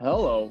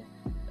Hello,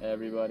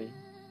 everybody.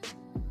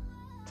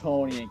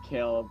 Tony and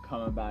Caleb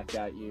coming back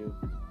at you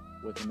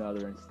with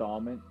another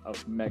installment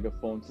of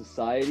Megaphone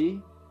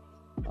Society.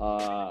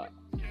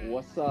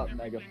 What's up,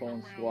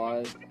 Megaphone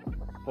Squad?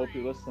 Hope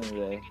you're listening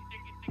today.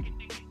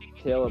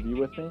 Caleb, you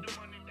with me?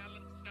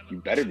 You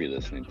better be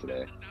listening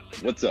today.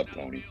 What's up,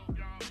 Tony?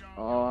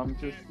 Oh, I'm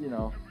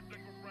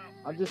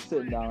just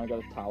sitting down. I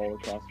got a towel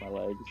across my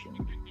legs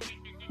and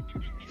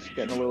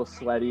getting a little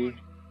sweaty.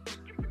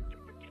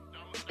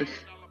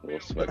 A little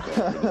sweat going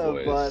for the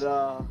boys. But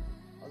other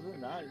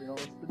than that, it's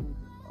been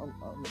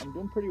I'm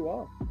doing pretty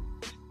well.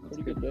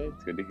 Pretty good day.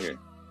 It's good to hear.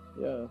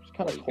 Yeah, it's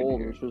kind of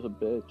cold, which was a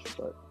bitch,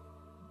 but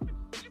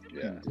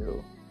yeah.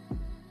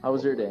 How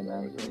was your day,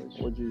 man?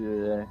 What'd you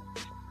do today?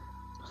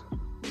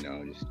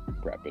 Just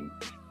prepping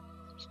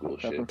school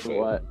shit. Prepping for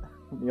what?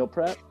 Meal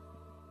prep?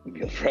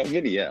 Meal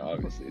prepping? Yeah,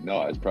 obviously. No,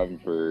 I was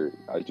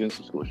doing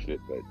some school shit,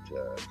 but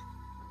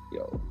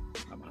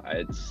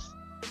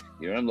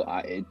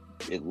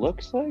it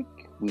looks like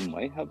we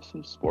might have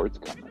some sports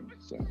coming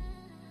soon.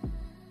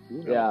 Who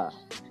knows? Yeah.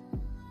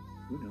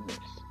 Who knows?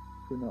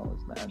 Who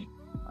knows, man?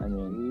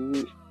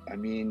 I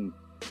mean,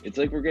 it's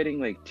like we're getting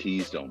like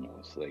teased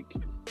almost.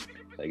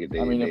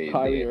 If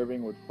Kyrie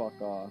Irving would fuck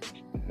off.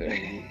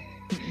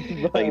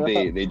 Like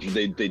they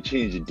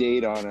changed the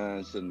date on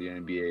us, and the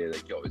NBA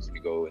it's gonna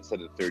go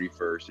instead of the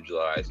 31st of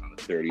July, it's on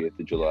the 30th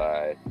of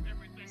July.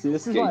 See,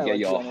 this is why I like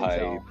you all the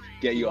hype. NHL.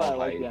 Get you all hype. I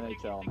like the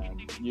NHL,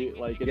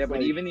 man.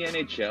 But even the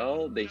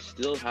NHL, they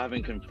still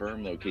haven't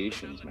confirmed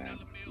locations, man.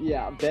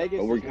 Yeah, Vegas.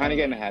 But we're kind of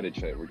getting ahead of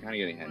each other.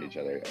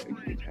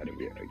 Ahead of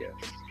it, I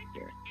guess.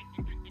 Here.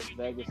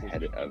 Vegas is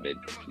ahead of it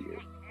here,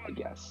 I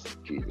guess.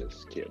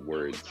 Jesus, kid,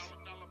 words.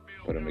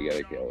 Put them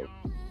together, Caleb.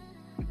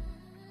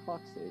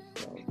 Fuck's sake,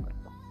 bro.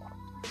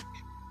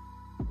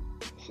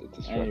 It's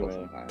a struggle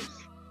sometimes.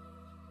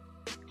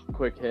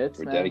 Quick hits,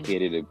 We're man.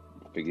 dedicated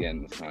to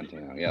getting this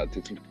content out. Yeah,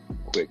 take some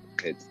quick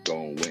hits, go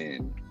and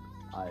win.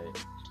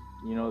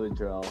 You know the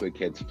drill. Quick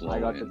hits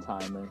flowing. I got the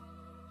timer.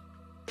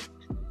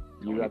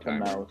 You got the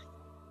mouth.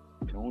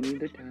 Tony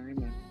the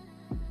timer.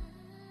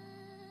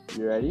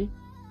 You ready?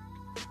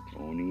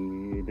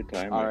 Tony the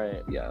timer. All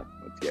right. Yeah,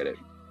 let's get it.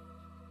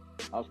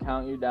 I'll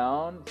count you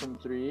down from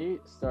 3.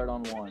 Start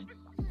on 1.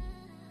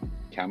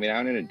 Count me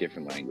down in a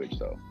different language,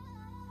 though.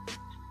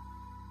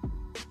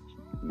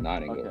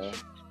 Not English. Okay.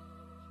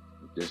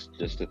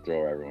 Just to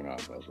throw everyone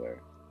off out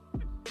there.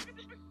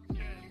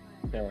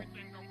 Okay.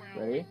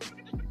 Ready?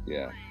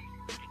 Yeah.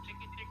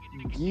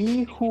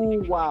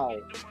 Gihu wow.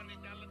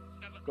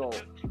 Go.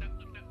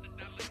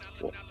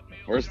 Well,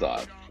 first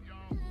off,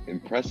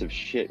 impressive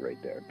shit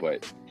right there.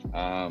 But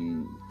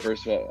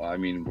first of all,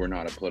 we're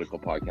not a political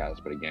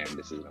podcast, but again,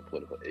 this isn't a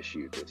political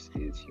issue. This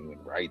is human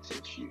rights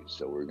issue.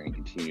 So we're going to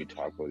continue to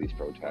talk about these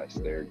protests.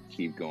 They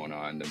keep going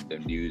on. The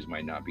news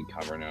might not be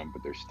covering them,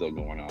 but they're still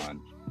going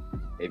on.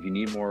 If you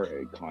need more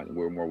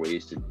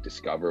ways to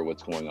discover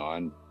what's going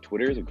on,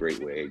 Twitter is a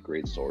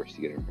great source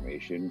to get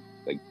information,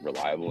 like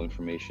reliable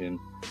information,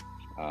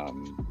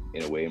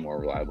 in a way more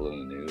reliable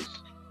than the news.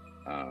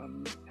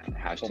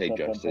 Hashtag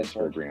justice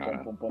for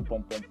Brianna.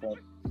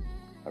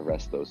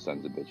 Arrest those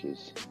sons of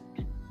bitches.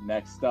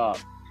 Next up,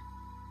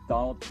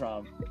 Donald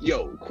Trump.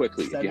 Yo,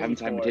 quickly, if you haven't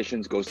signed 74.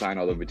 petitions, go sign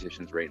all the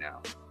petitions right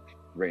now.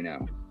 Right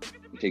now.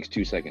 It takes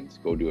 2 seconds.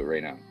 Go do it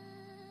right now.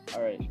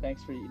 All right,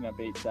 thanks for eating up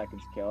 8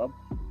 seconds, Caleb.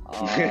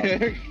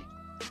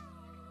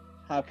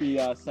 Happy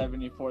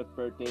 74th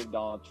birthday,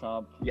 Donald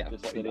Trump. Yeah,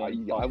 just I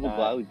kidding. will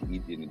gladly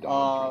eat in the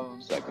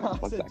Donald Trump seconds.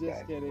 Fuck that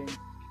just guy. kidding.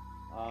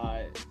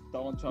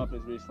 Donald Trump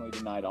has recently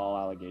denied all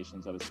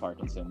allegations of his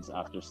Parkinson's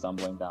after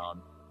stumbling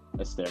down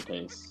a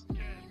staircase.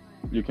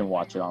 You can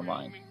watch it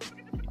online.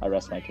 I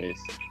rest my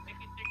case.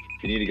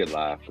 If you need a good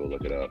laugh, go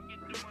look it up.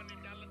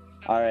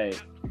 All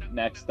right,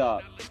 next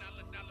up,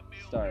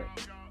 start.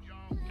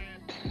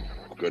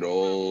 Good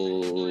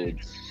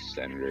old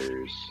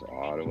Senators,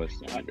 Ottawa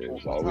Senators.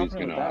 What's Always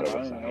happening gonna with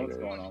Ottawa them? I don't know what's Senators.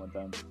 going on with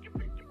them.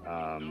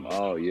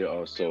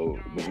 So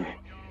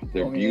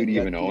their beauty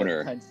of an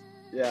owner.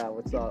 Yeah,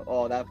 what's up?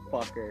 Oh, that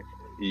fucker.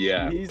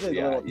 Yeah, He's a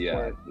little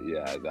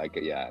twerp.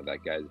 That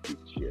guy's a piece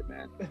of shit,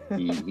 man.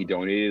 He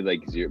donated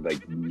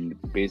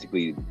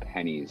basically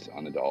pennies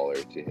on the dollar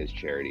to his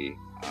charity.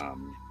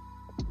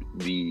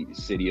 The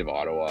city of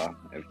Ottawa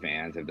and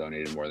fans have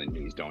donated more than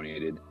he's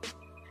donated.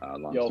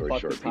 Long Yo, story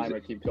fuck short, the timer.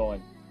 Keep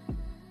going.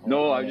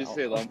 No, I'm just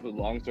saying.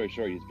 Long story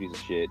short, he's a piece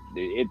of shit.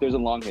 There's a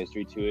long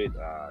history to it.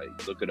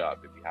 Look it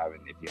up if you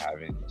haven't.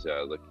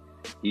 Look,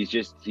 he's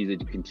a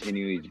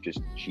continually just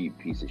cheap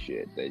piece of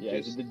shit.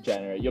 He's a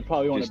degenerate. You'll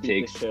probably want to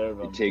beat the shit out of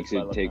him. It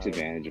takes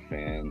advantage of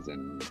fans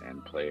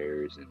and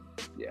players, and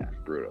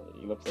brutal.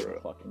 He looks like a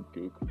fucking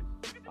gook.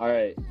 All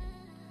right.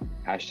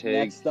 Hashtag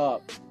next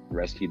up.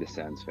 Rescue the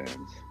Sens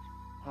fans.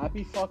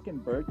 Happy fucking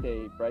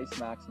birthday, Bryce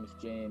Maximus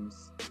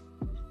James.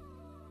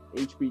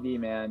 HBD,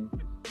 man.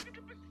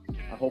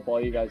 I hope all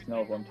you guys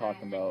know who I'm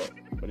talking about,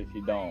 but if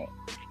you don't,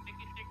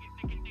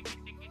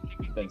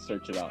 then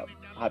search it up.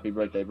 Happy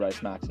birthday,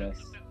 Bryce Maximus.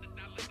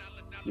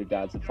 Your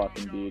dad's a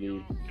fucking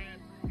beauty.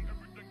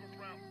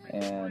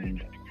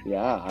 And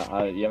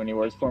Yeah. You have any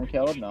words for him,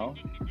 Caleb? No.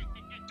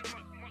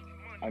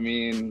 I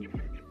mean,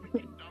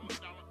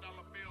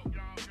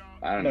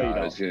 I don't No, know. you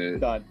I was gonna.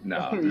 Done.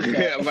 No.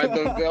 Reset. But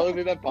the only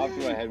thing that popped in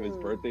my head was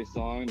birthday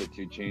song, the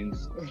 2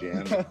 Chainz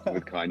jam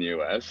with Kanye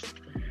West.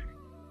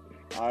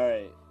 All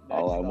right.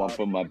 All I want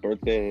for my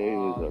birthday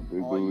is a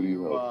big booty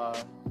hoe.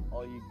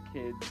 All you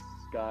kids,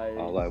 guys,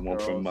 All I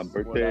want for girls, my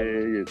birthday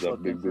whatever, is a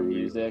looking big for booty.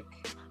 music.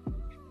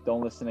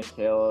 Don't listen to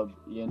Caleb.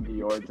 Ian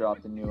Dior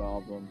dropped a new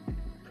album.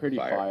 Pretty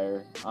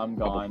fire. I'm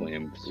Couple Gone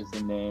flames. is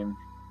the name.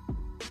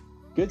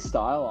 Good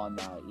style on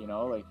that,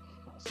 like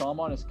I saw him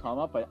on his come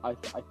up. I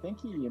think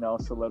he,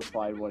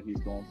 solidified what he's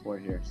going for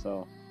here.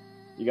 So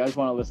you guys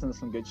want to listen to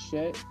some good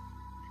shit?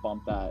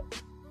 Bump that.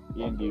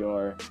 Ian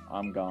Dior,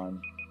 I'm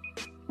Gone.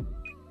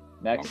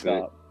 Next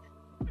up.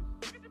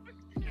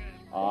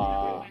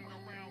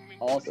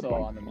 Also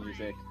on the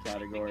music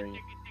category,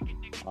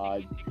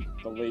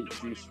 the late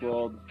Juice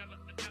WRLD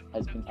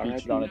has been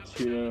featured on a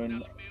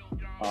tune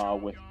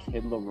with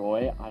Kid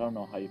Laroi. I don't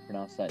know how you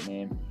pronounce that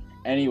name.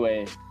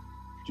 Anyway,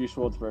 Juice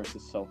WRLD's verse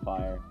is so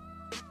fire.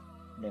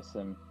 Miss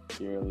him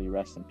dearly.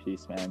 Rest in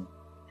peace, man.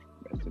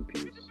 Rest in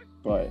peace.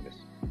 But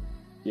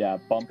yeah,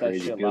 bump that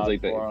shit loud for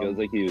him. It feels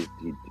like he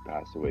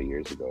passed away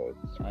years ago.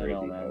 It's crazy. I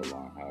know, man.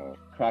 How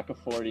crack a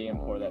 40 and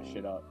pour that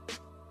shit up.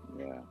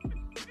 Yeah.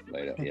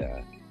 Light up.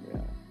 Yeah.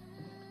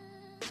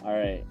 All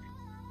right.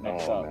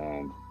 Next up.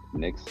 Man.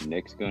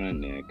 Nick's gonna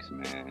Knicks,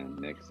 man.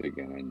 Knicks are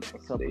gonna Knicks.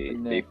 What's up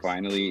with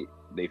the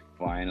They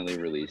finally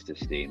released a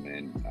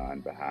statement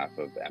on behalf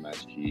of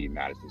MSG,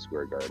 Madison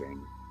Square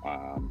Garden.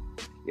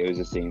 It was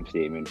the same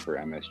statement for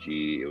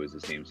MSG. It was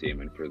the same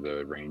statement for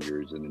the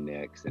Rangers and the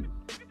Knicks, and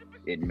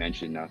it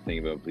mentioned nothing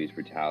about police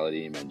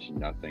brutality. It mentioned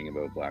nothing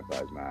about Black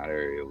Lives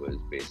Matter. It was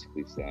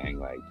basically saying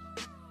like,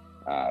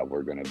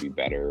 we're gonna be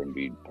better and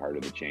be part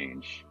of the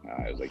change.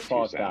 It was like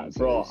Fuck 2 that, sentences.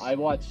 bro. I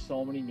watched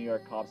so many New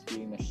York cops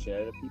beating the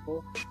shit out of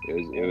people. It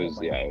was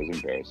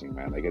embarrassing,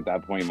 man. Like at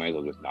that point, you might as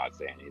well just not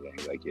say anything.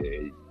 Like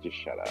just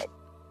shut up.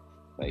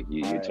 Like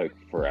you took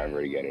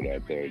forever to get it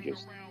out there.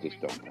 Just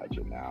don't touch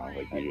it now.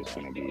 Like you're just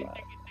gonna be,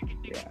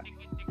 yeah.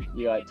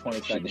 You got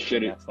 20 seconds for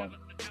the next one.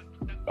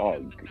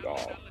 Oh.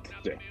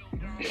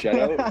 Shout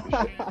out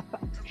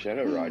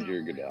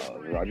Roger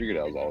Goodell. Roger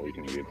Goodell's always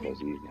gonna be a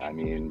pussy. I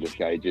mean, this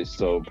guy David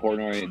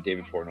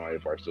Portnoy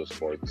of Barstool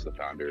Sports, the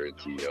founder and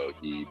CEO,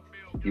 he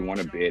won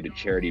a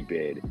charity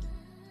bid,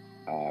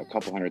 a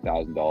couple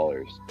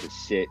 $100,000 to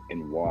sit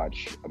and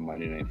watch a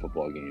Monday Night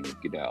Football game with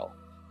Goodell.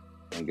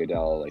 And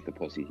Goodell, like the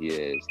pussy he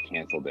is,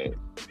 canceled it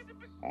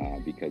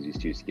because he's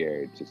too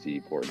scared to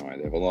see Portnoy.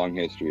 They have a long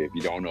history. If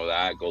you don't know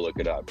that, go look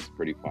it up. It's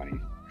pretty funny.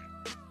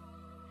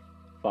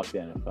 Fuck the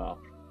NFL.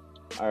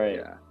 All right.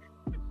 Yeah.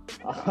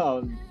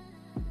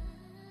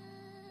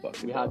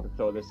 We had to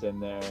throw this in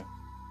there.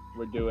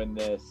 We're doing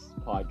this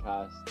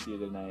podcast the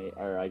other night,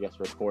 or I guess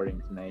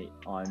recording tonight,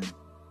 on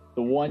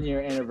the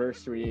 1-year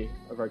anniversary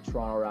of our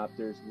Toronto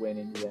Raptors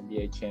winning the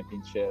NBA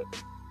championship.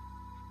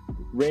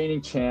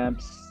 Reigning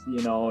champs,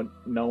 no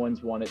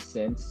one's won it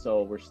since,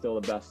 so we're still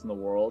the best in the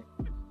world.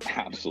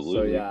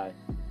 Absolutely. So yeah,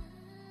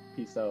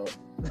 peace out.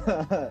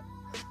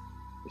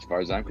 As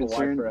far as I'm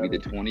concerned, we're the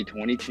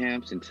 2020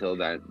 champs until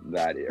we're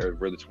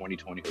the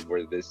 2020,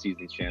 we're this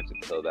season's champs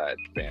until that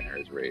banner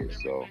is raised.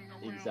 So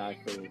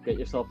exactly, get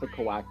yourself a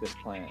Coactus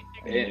plant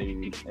and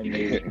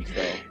maybe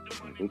control.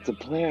 It's a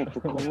plant for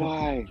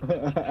Kawhi.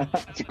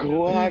 It's a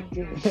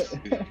Coactus.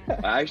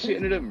 I actually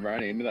ended up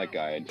running into that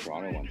guy in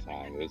Toronto one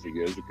time. It was a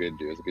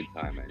good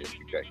time, man. He's a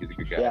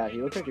good guy. Yeah,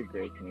 he looked like a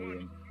great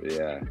Canadian.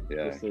 Yeah.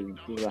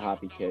 He's a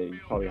happy kid. He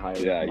probably hired.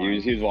 Yeah,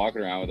 he was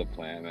walking around with a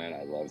plant, man.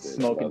 I loved it.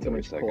 Smoking too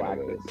much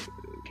Coactus.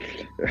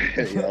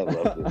 Yeah, I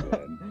love it,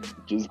 man.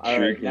 Just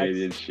true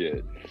Canadian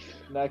shit.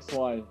 Next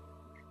one,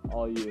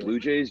 all you. Blue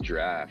Jays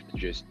draft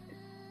just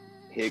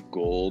hit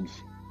gold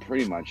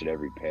pretty much at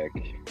every pick.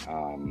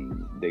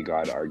 They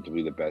got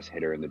arguably the best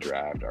hitter in the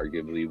draft,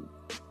 arguably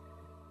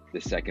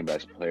the second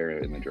best player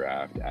in the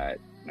draft at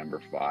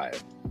number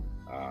 5.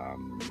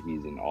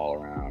 He's an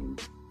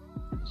all-around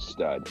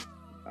stud.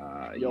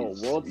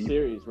 World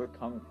Series, we're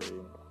coming for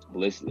you.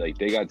 Listen, like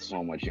they got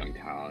so much young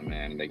talent,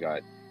 man. They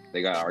got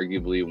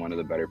arguably one of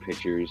the better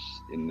pitchers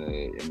in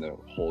the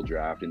whole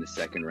draft in the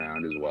second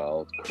round as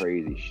well. It's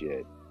crazy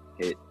shit.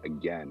 Hit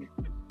again.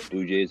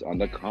 Blue Jays on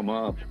the come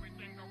up.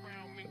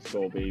 Let's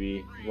go,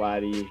 baby.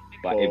 Vladdy.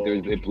 But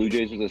if Blue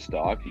Jays was a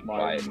stock,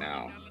 buy it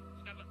now.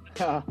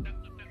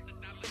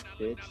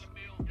 Bitch.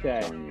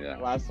 Okay.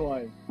 Last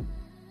one.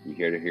 You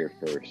hear to hear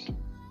first.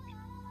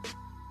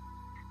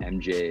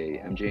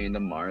 MJ and the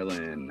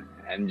Marlin.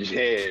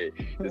 MJ,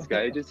 this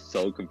guy is just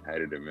so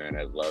competitive, man.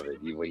 I love it.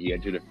 He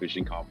entered a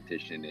fishing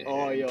competition.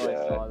 I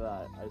saw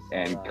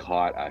that.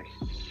 Caught a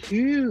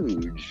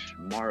huge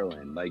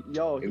marlin. Like,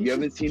 if you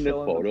haven't seen the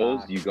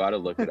photos, you gotta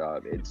look it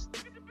up. It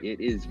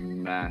is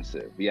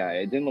massive. Yeah,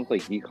 it didn't look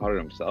like he caught it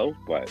himself,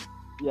 but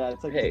yeah,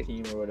 it's like his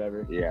team or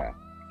whatever. Yeah.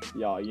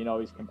 Yeah,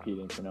 he's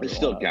competing for number 1. It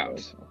still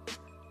counts.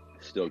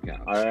 Still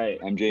counts. All right,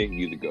 MJ,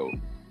 you the GOAT.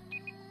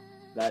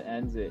 That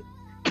ends it.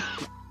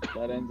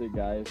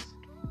 Guys.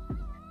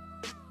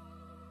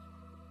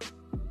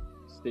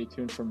 Stay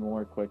tuned for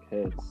more quick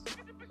hits.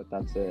 But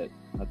that's it.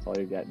 That's all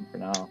you're getting for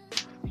now.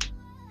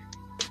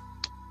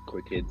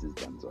 Quick hits is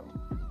done so.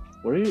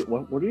 What are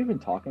you even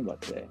talking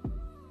about today?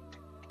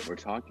 We're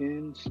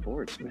talking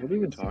sports, man. What are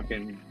you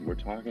We're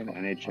talking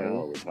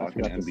NHL. We're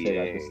talking I forgot to say that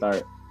at NBA. the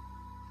start.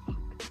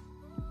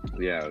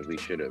 Yeah, we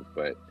should have,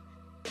 but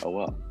oh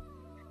well.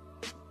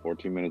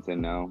 14 minutes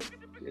in now.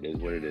 It is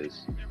what it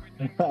is.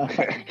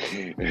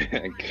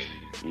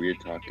 We're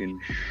talking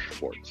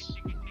sports.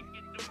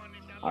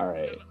 All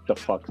right, the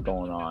fuck's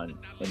going on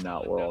in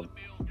that world?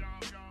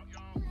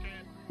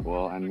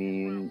 Well, I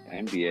mean,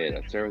 NBA.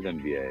 Let's start with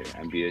NBA.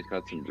 NBA's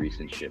got some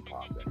recent shit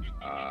popping.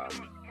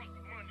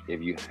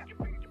 If you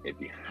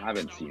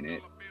haven't seen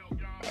it,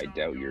 I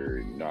doubt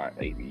you're not.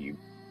 Like,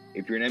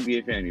 if you're an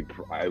NBA fan,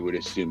 I would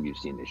assume you've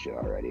seen this shit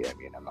already. I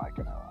mean, I'm not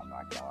gonna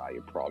lie.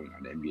 You're probably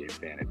not an NBA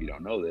fan if you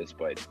don't know this,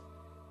 but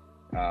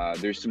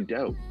there's some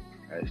doubt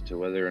as to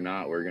whether or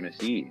not we're gonna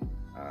see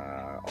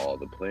all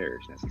the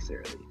players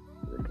necessarily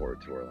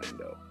report to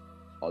Orlando.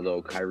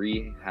 Although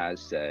Kyrie has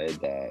said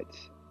that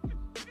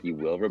he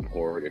will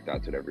report if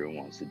that's what everyone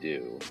wants to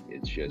do.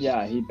 It's just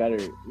he better.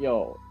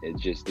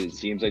 It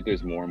seems like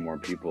there's more and more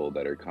people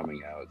that are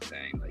coming out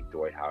saying, like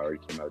Dwight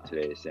Howard came out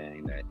today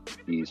saying that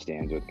he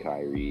stands with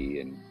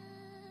Kyrie, and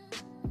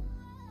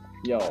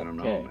I don't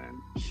know,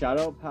 man. Shout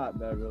out Pat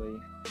Beverly,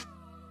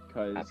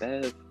 because Pat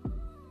Bev.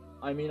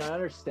 I mean, I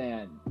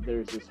understand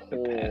there's this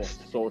whole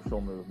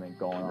social movement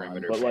going on,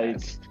 but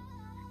pest.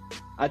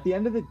 At the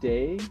end of the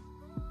day,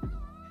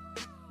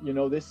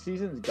 this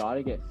season's got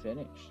to get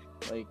finished.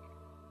 Like,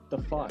 the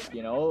fuck,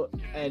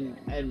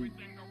 and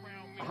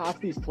half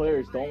these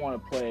players don't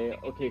want to play.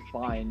 Okay,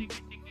 fine.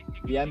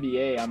 The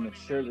NBA, I'm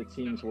sure the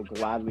teams will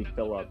gladly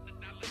fill up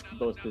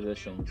those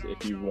positions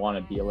if you want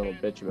to be a little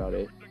bitch about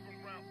it.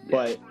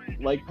 But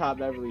like Pat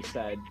Beverly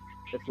said,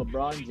 if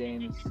LeBron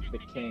James, the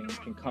king,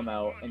 can come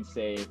out and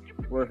say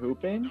we're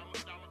hooping,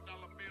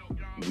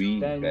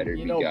 then better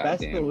be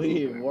best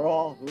believe hooping. we're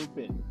all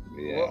hooping.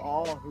 Yeah. We're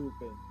all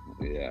hooping.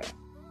 Yeah.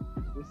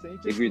 This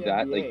ain't just If you're the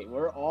that, NBA.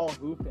 We're all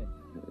hooping.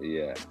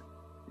 Yeah.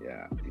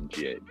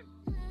 Legit.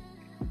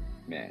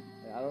 Man.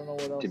 I don't know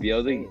what else to be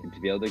able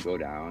to go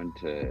down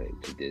to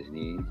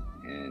Disney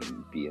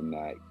and be in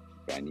that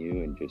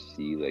venue and just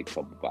see like a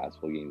couple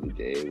basketball games a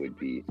day would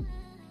be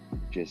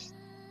just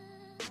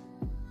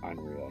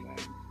unreal, man.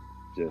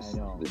 Just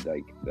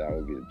that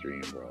would be the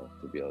dream, bro,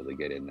 to be able to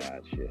get in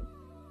that shit.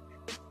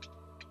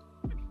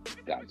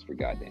 That's for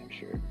goddamn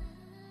sure.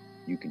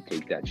 You can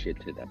take that shit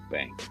to the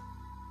bank.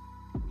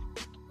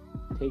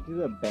 Take it to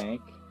the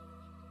bank.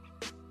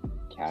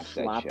 Cash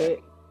that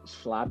check.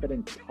 Slap it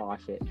and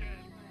toss it.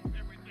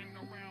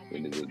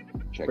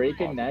 Check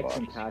breaking necks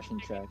and cashing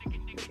checks.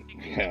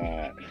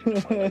 Yeah.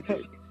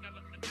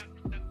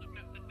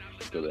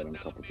 Still get him a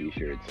couple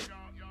t-shirts.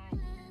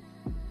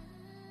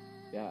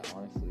 Yeah,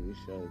 honestly, we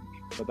should.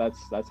 But that's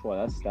Step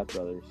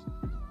Brothers.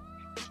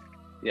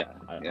 Yeah,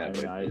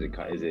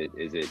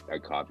 is it a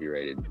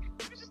copyrighted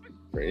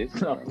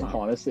phrase?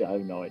 Honestly, I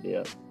have no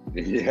idea.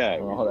 Yeah.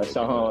 Oh, that's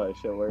how that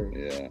shit works.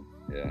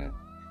 Yeah.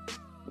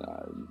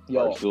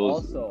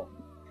 Also,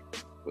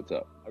 what's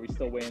up? Are we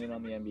still weighing in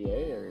on the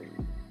NBA or?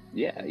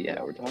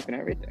 Yeah, we're talking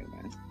everything,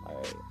 man.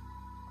 All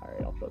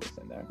right, I'll throw this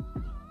in there.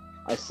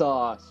 I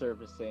saw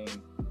surfacing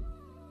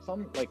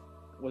some, like,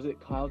 was it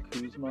Kyle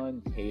Kuzma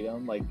and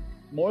Tatum? Like,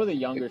 more of the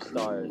younger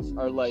stars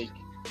are like,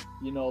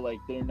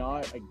 they're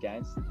not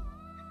against,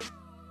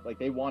 like,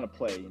 they want to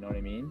play, you know what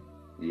I mean?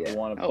 Yeah. They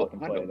want to fucking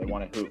play. They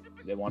want to hoop.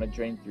 They want to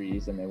drain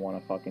threes, and they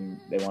want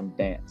to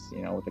dance,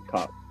 with the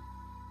cup.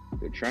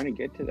 They're trying to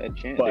get to that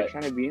chance. They're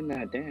trying to be in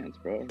that dance,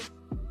 bro.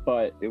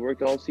 But they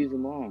worked all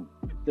season long.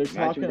 They're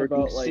talking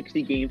about, like,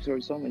 60 games or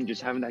something and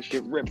just having that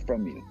shit ripped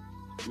from you.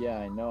 Yeah,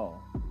 I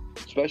know.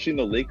 Especially in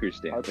the Lakers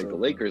stance. Like, the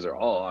Lakers are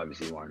all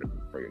obviously wanting to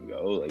friggin'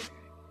 go. Like,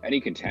 any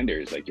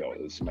contenders, like, yo,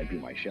 this might be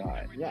my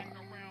shot. Yeah.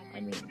 I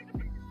mean,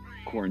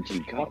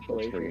 Quarantine Cup,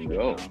 let's friggin'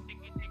 go.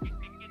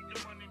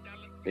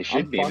 They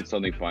should name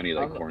something funny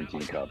like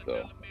Quarantine Cup,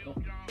 though.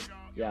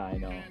 Yeah, I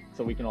know.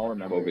 So we can all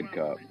remember. COVID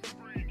Cup.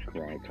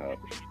 Corona Cup.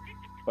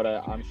 But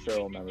I'm sure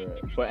I'll remember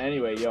it. But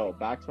anyway,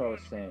 back to what I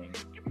was saying.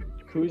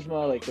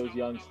 Kuzma, like, those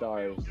young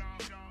stars,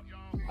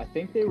 I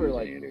think they were,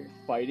 like,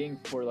 fighting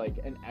for, like,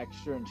 an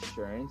extra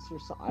insurance or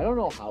something. I don't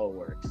know how it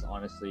works,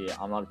 honestly.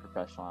 I'm not a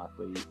professional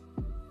athlete.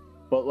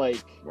 But,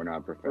 like, we're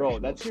not professional. Bro,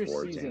 that's your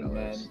season,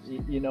 analysts.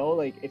 Man.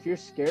 Like, if you're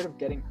scared of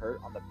getting hurt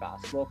on the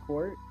basketball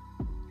court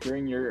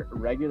during your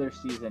regular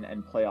season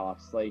and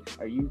playoffs, like,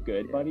 are you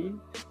good, buddy?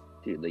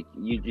 Dude, like,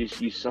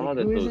 you saw like,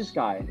 that who those is this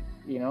guy?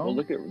 Well,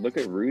 look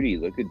at Rudy.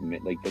 Look at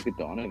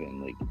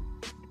Donovan. Like,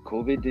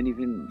 COVID didn't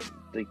even,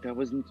 like, that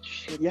wasn't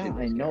shit. Yeah,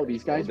 I know.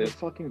 These guys were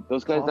fucking.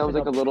 Those guys, that was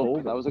like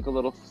a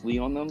little flea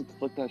on them.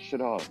 Flick that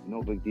shit off.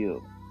 No big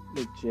deal.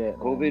 Legit.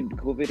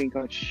 COVID ain't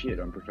got shit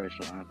on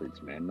professional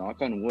athletes, man.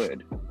 Knock on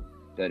wood,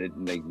 that it,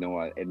 like,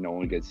 no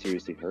one gets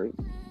seriously hurt.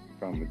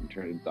 In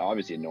terms of,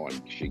 obviously, no one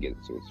should get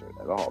seriously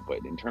hurt at all.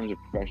 But in terms of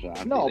professional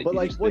athletes, no, but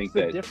like, what's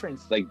the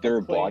difference? Like,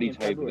 their body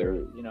type,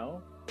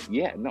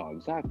 Yeah, no,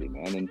 exactly,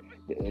 man. And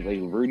like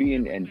Rudy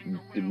and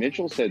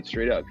Mitchell said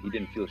straight up, he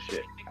didn't feel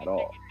shit at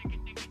all.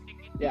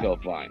 He Yeah,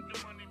 felt fine.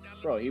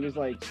 bro, he was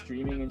like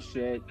streaming and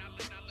shit.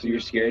 So you're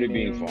scared of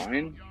being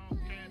fine?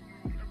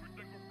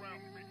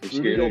 You're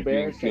scared of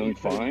being feeling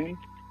fine?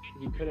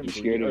 He couldn't You're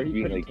scared breathe, or of he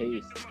being couldn't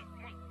like, taste.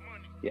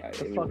 yeah. What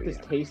the fuck does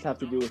taste have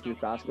to do with your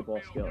basketball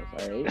skills?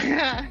 All right.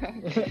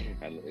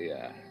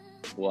 Yeah.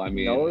 Well, I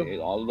mean,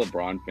 all the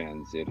LeBron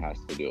fans, it has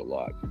to do a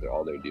lot because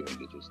all they're doing is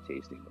just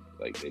tasting.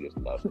 Like they just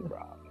love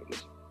LeBron. They're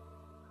just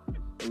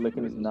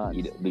licking his nuts.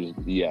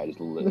 Just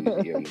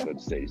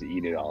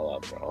eat it all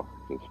up, bro.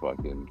 Just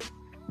fucking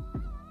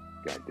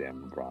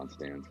goddamn LeBron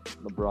stands.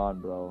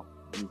 LeBron, bro.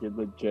 You could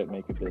legit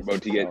make a business. We're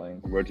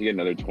about to get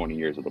another 20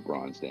 years of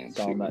LeBron stands.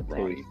 Selling that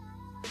taste.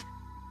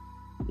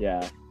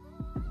 Yeah.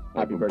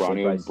 Happy birthday,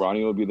 birthday, Bryce.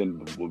 Bronny will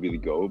be the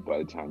GOAT by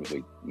the time he's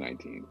like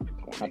 19,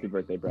 20. Happy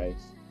birthday,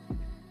 Bryce.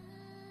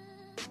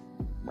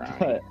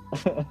 Right.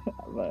 But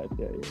I tell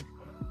you.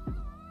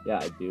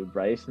 Yeah, dude.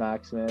 Bryce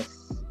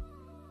Maximus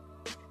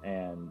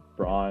and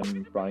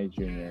Bronny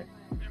Jr.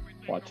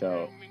 Watch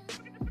out.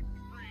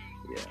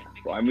 Yeah.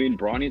 Well, I mean,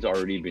 Bronny's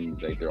already been,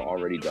 like, they're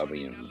already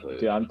dubbing him.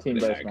 Dude, I'm team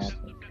Bryce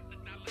Maximus.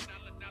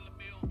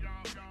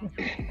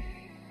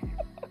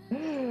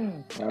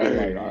 Oh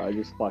my god, I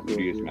just fucking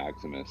Rudy is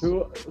Maximus.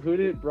 Who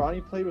did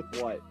Bronny play with?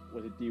 What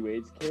was it? D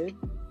Wade's kid?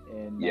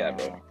 And yeah,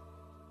 bro.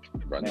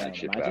 Run that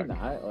shit imagine back.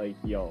 That, like,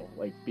 yo,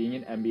 like being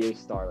an NBA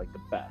star, like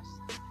the best.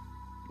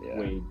 Yeah.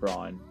 Wade,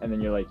 Braun, and then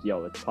you're like, yo,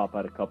 let's pop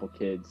out a couple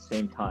kids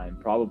same time.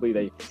 Probably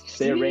they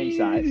arrange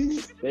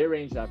that. They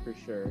arrange that for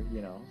sure.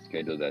 You know,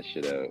 schedule that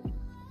shit out.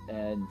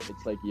 And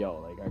it's like,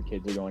 yo, like our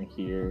kids are going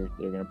here,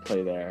 they're gonna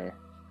play there,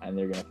 and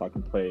they're gonna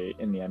fucking play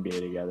in the NBA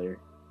together.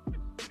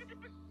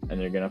 And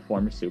they're gonna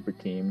form a super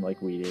team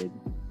like we did,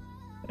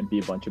 and be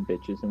a bunch of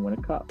bitches and win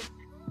a cup.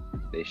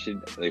 They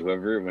should, like,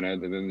 whoever, when they're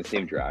in the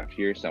same draft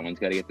here, someone's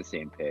got to get the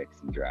same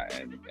picks and draft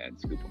and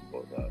scoop them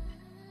both up.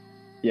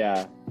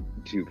 Yeah.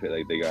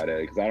 Like they gotta,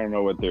 because I don't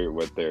know what they're.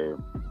 Yo,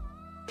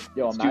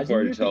 it's too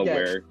far to tell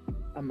where.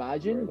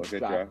 Imagine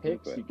draft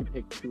picks. You could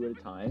pick 2 at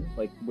a time,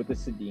 like with the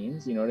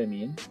Sedins. You know what I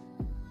mean?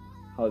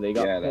 How they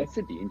got. Yeah, picked.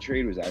 that Sedin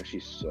trade was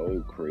actually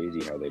so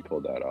crazy how they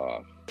pulled that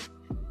off.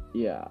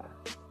 Yeah.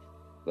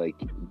 Like,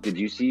 did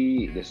you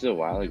see? This is a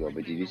while ago,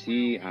 but did you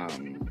see? Oh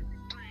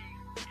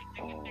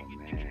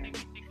man,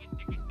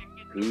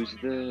 who's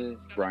the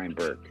Brian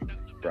Burke?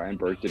 Brian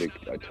Burke did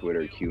a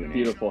Twitter Q&A.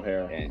 Beautiful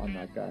hair on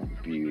that guy.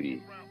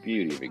 Beauty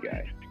of a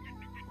guy.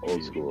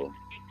 Old school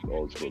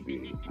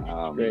beauty.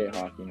 Great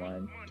hockey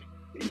mind.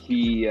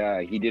 He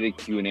did a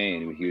Q&A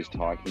and he was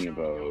talking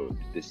about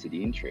the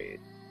Sedin trade,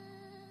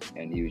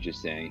 and he was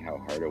just saying how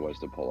hard it was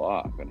to pull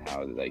off and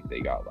how like they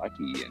got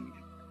lucky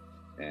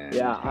and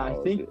yeah,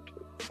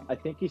 I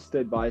think he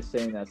stood by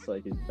saying that's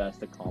like his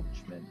best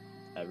accomplishment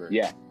ever.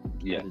 Yeah.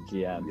 As a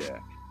GM.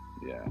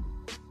 Yeah.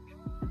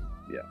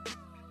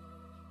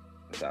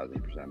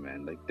 1,000%,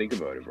 man. Like, think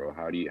about it, bro.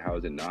 How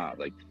is it not?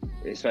 Like,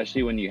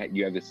 especially when you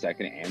have the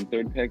second and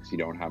third picks, you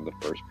don't have the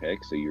first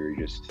pick, so you're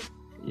just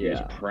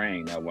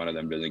praying that one of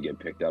them doesn't get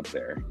picked up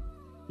there.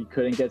 He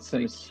couldn't get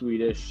some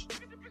Swedish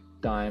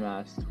dime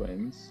ass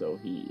twins, so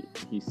he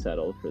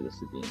settled for the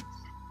Sedins,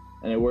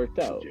 and it worked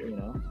out. You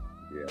know.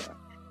 Yeah.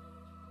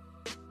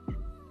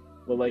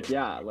 Well, like,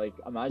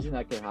 imagine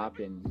that could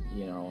happen,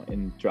 you know,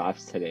 in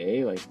drafts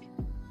today. Like,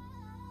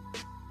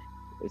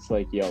 it's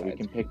like, yo, we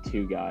can pick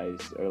 2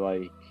 guys, or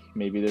like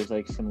maybe there's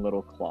like some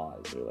little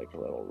clause or like a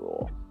little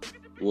rule.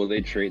 Well,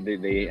 they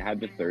had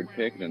the third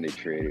pick, then they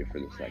traded for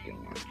the second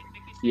one.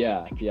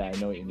 Yeah, I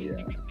know what you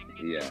mean.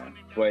 Yeah,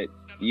 but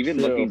even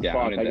looking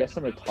down, I guess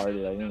I'm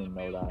retarded. I didn't even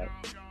know that.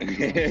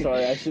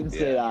 Sorry, I shouldn't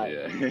say that.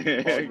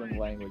 Foreign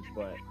language,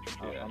 but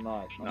I'm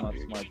not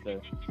smart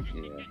there.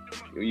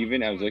 Yeah.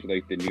 Even I was looking,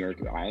 like the New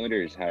York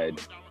Islanders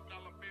had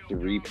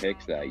 3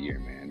 picks that year,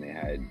 man.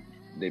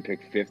 They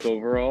picked 5th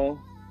overall,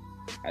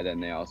 and then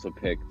they also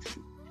picked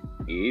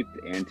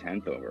 8th and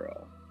 10th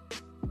overall,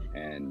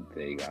 and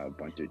they got a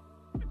bunch of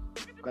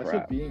crap. That's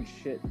what being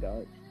shit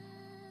does.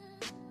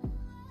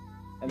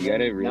 And you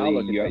gotta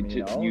really,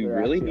 you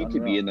really need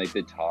to be in like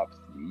the top.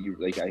 I feel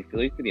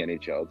like for the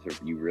NHL,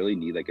 you really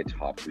need like a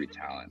top 3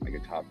 talent, like a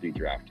top 3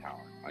 draft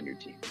talent on your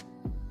team.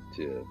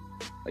 To,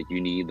 like,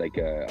 you need like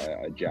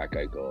a Jack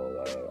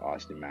Eichel,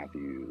 Austin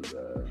Matthews,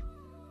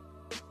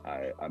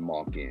 a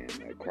Malkin,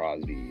 a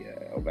Crosby,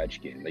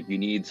 Ovechkin. Like, you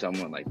need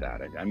someone like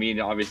that. I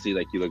mean, obviously,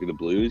 like, you look at the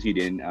Blues, you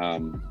didn't.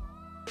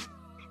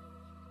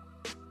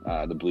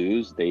 The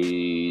Blues,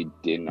 they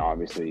didn't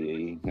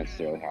obviously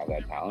necessarily have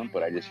that talent,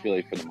 but I just feel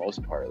like for the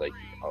most part, like,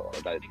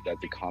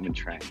 that's a common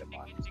trend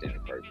among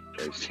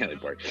Stanley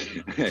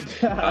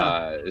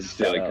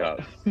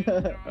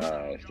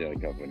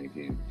Cup winning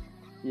team.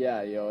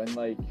 Yeah, yo, and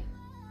like,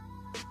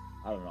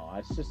 I don't know,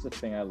 it's just the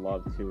thing I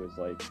love too, is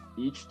like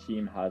each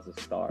team has a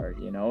star,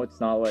 you know? It's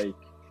not like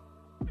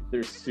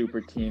there's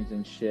super teams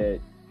and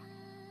shit.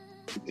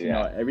 You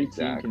know, every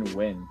team can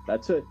win.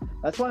 That's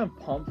why I'm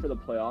pumped for the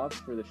playoffs,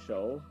 for the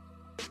show,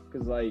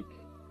 because like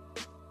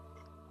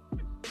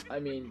I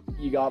mean,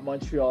 you got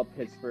Montreal,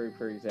 Pittsburgh,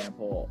 for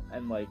example,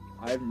 and like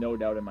I have no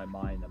doubt in my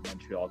mind that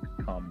Montreal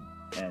could come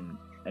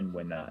and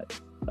win that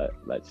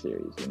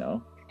series. You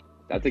know,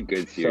 that's a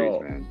good series,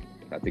 So- man.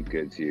 That's a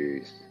good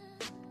series.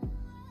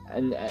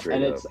 and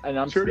Straight it's up. and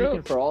I'm Straight speaking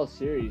up. for all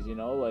series. You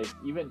know, like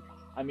even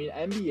I mean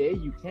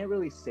NBA, you can't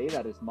really say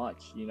that as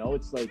much. You know,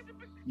 it's like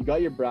you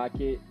got your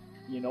bracket,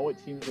 you know what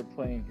teams are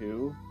playing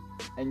who,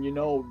 and you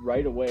know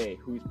right away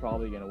who's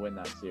probably gonna win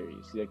that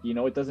series. Like you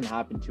know, it doesn't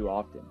happen too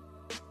often.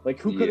 Like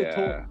who could have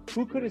Yeah.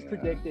 who could have Yeah.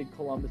 predicted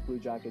Columbus Blue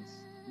Jackets,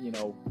 you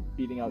know,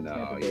 beating out No,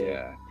 Tampa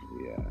Bay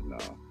no,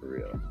 for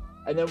real.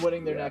 and then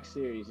winning their Yeah. next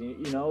series? You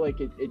know, like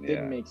it Yeah.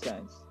 didn't make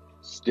sense.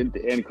 And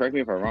correct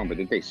me if I'm wrong, but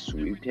didn't they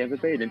sweep Tampa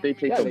Bay? Didn't they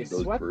take Yeah, they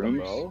those swept them, brooms?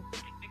 bro.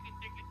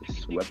 They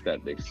swept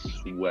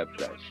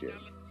that shit.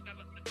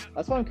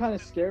 That's why I'm kind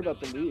of scared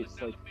about the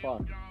Leafs. Like,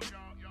 fuck.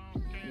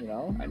 You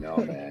know? I know,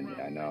 man.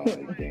 I know.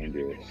 It's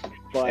dangerous.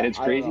 But And it's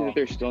I don't crazy know. that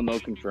there's still no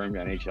confirmed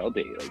NHL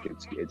date. Like,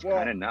 it's Well,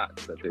 kind of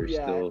nuts that there's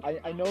Yeah, still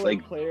I know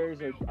like- players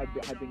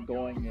have been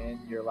going in.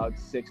 You're allowed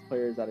 6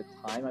 players at a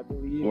time, I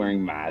believe.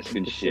 wearing masks in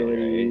and shit, right?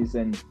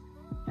 facilities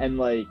and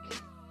like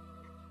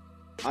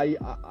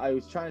I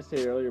was trying to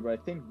say earlier, but I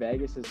think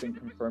Vegas has been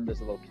confirmed as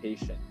a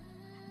location.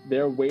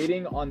 They're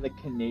waiting on the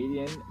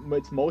Canadian.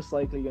 It's most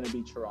likely going to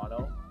be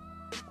Toronto,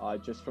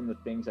 just from the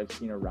things I've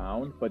seen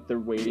around. But they're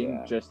waiting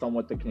Yeah. just on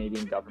what the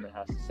Canadian government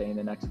has to say in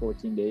the next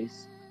 14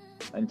 days,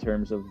 in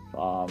terms of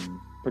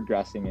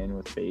progressing in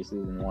with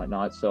phases and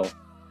whatnot. So,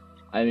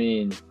 I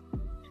mean,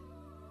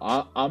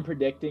 I'm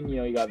predicting. You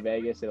know, you got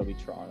Vegas. It'll be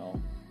Toronto.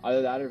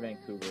 Either that or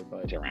Vancouver,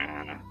 but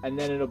Toronto. and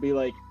then it'll be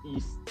like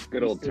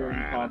Good old Eastern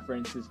Toronto.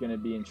 Conference is going to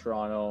be in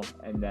Toronto,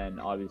 and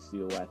then obviously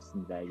the West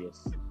in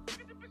Vegas.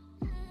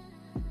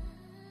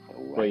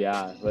 But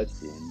yeah,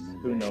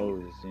 who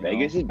knows? You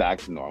Vegas know? is back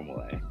to normal,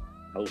 eh?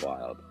 How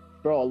wild.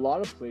 Bro, a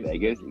lot of places.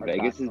 Vegas are is-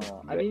 back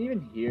normal. I mean,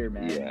 even here,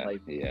 man. Yeah,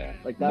 Like yeah.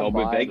 like that. No,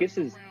 but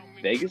vibe.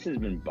 Vegas has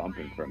been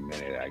bumping for a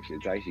minute. Actually,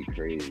 it's actually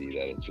crazy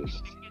that it's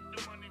just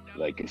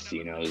like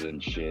casinos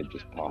and shit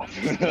just pop.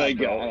 Like,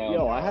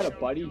 Yo, I had a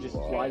buddy just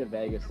wow. fly to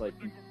Vegas like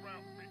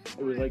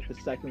it was like the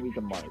second week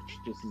of March,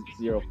 just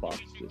 0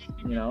 fucks, just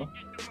you know.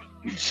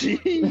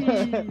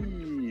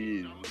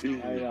 Jeez.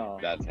 I know.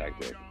 That's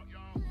hectic.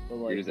 But,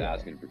 like, You're just yeah.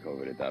 asking for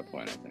COVID at that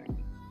point, I think.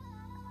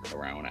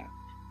 Corona.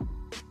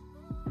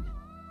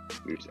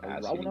 You're just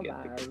asking to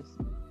get the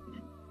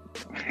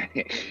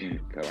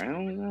Coronavirus.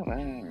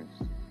 coronavirus.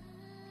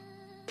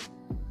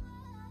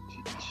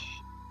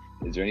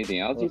 Is there anything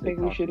else What you else we think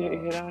we talk should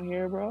about? hit on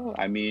here, bro?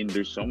 I mean,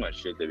 there's so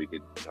much shit that we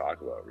could talk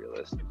about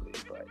realistically,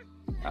 but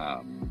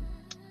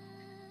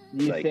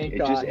You Like, think? it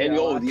just- Here, and- I'll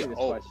oh, ask you the- this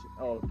oh. question.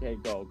 Oh, okay,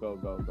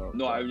 go.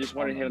 no, I just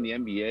wanted to hit on the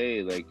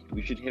NBA. Like,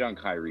 we should hit on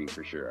Kyrie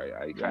for sure.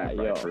 I kind Yeah, of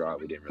yo. forgot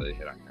we didn't really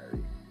hit on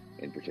Kyrie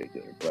in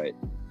particular, but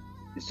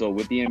so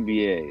with the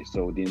NBA,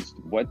 so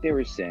what they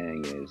were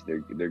saying is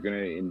they're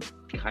gonna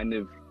kind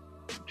of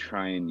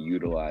try and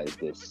utilize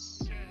this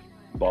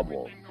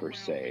bubble per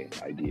se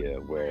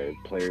idea where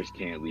players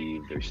can't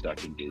leave, they're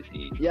stuck in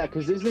Disney. Yeah,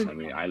 because I isn't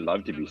mean, I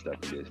love to be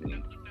stuck in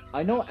Disney.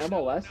 I know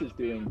MLS is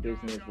doing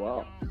Disney as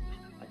well.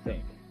 I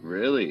think.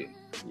 Really?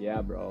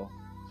 Yeah, bro.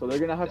 So they're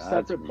gonna have That's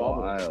separate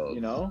bubbles. wild.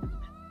 You know?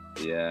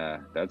 Yeah,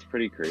 that's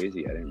pretty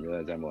crazy. I didn't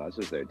realize MLS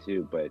was there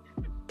too, but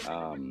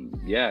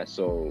yeah.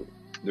 So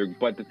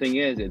but the thing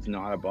is, it's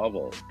not a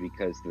bubble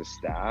because the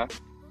staff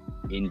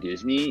in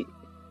Disney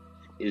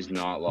is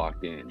not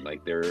locked in.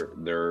 Like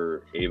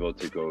they're able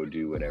to go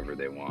do whatever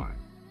they want.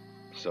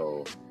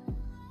 So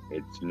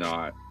it's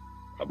not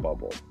a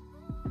bubble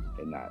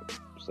in that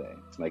say.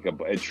 It's like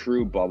a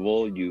true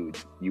bubble. You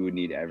would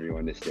need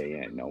everyone to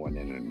stay in, no one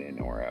in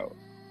or out.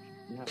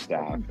 Yeah,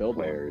 Staff, fucking build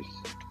one. players.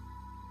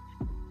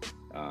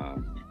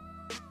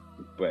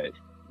 But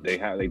they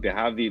have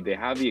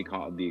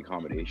the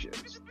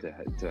accommodations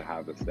to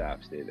have the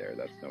staff stay there.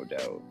 That's no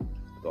doubt.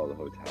 With all the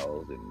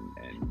hotels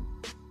and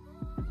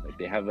like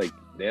they have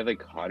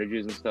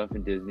cottages and stuff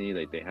in Disney.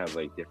 Like they have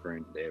like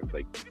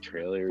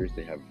trailers.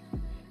 They have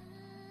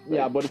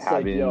Yeah, but it's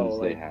cabins. like,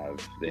 yo, they like,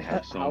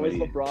 have so how is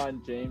many.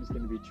 LeBron James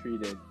going to be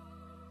treated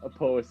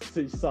opposed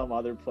to some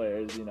other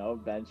players, you know,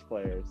 bench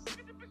players?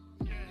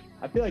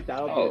 I feel like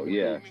that'll be Oh, a big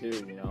yeah. thing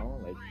too, you know?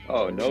 Like,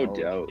 Oh, you no know,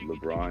 doubt.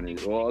 LeBron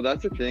is. Well,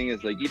 that's the thing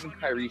is like even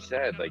Kyrie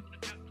said like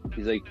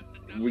he's like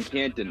we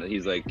can't.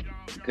 He's like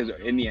because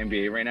in the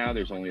NBA right now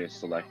there's only a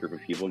select group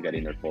of people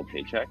getting their full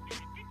paycheck.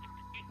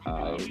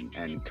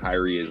 And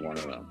Kyrie is one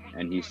of them.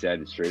 And he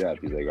said straight up,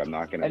 he's like, I'm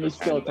not gonna. And he's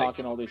pretend, still like,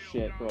 talking all this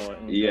shit, bro.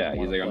 and he Yeah, doesn't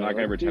he's wanna like, I'm play. not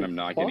gonna pretend dude, I'm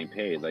not fuck- getting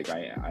paid. Like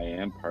I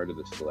am part of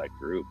the select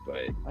group, but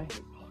I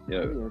hate you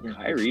know, Kyrie Irving.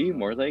 Kyrie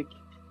more like.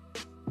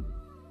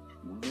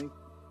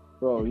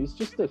 Bro, he's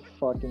just a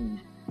fucking.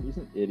 He's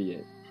an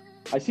idiot.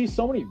 I see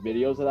so many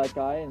videos of that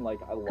guy, and like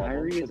I love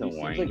Kyrie him. is 'cause a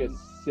he seems like a whiny.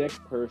 sick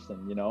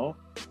person, you know.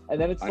 And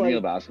then it's Unreal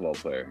like, basketball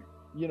player.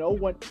 you know,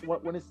 when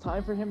it's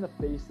time for him to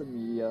face the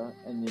media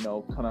and you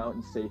know come out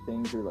and say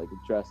things or like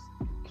address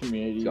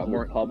communities He's got or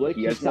more- the public,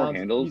 he has more sounds,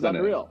 handles He's than a-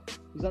 unreal.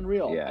 He's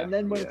unreal. Yeah, And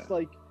then when yeah. it's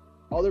like,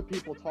 other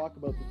people talk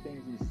about the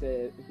things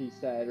he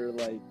said, or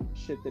like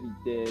shit that he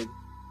did.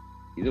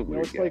 He's a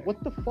weird it's guy. like,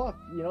 what the fuck?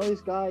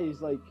 This guy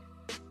is like,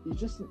 he's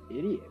just an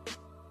idiot.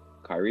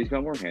 Kyrie's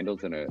got more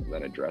handles than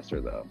a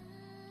dresser, though.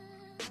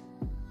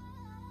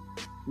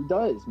 He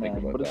does,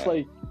 man. But it's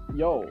like,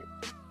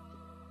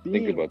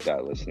 think about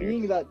that, listeners.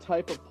 Being that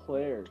type of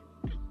player,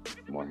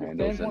 more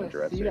handles than a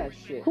dresser. See that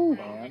shit,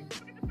 man.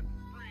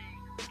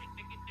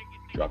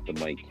 Drop the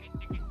mic.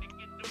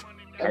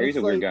 Kyrie's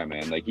a weird guy,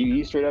 man. Like,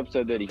 he straight up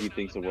said that he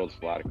thinks the world's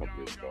flat a couple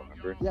years ago,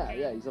 remember?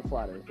 Yeah, he's a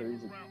flat earther.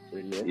 He's an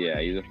idiot.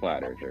 Yeah, he's a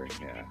flat earther,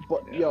 yeah.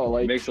 But,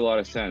 it makes a lot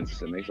of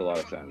sense.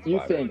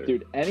 You think,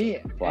 dude, any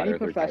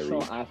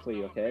professional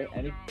athlete, okay?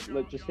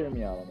 Just hear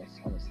me out on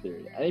this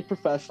theory. Any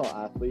professional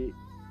athlete,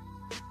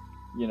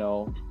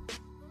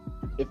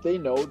 if they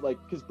know, like,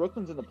 because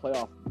Brooklyn's in the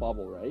playoff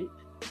bubble, right?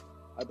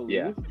 I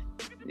believe.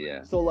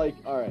 Yeah. So, like,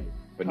 all right.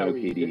 But Kyrie, no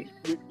KD.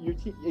 Your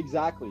team,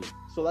 exactly.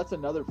 So that's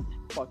another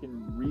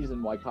fucking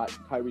reason why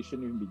Kyrie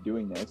shouldn't even be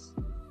doing this.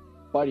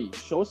 Buddy,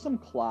 show some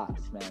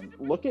class, man.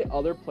 Look at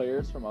other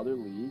players from other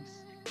leagues.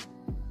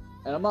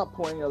 And I'm not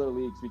pointing at other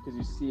leagues because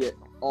you see it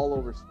all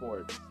over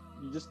sports.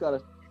 You just got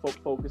to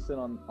focus in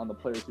on the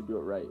players who do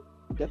it right.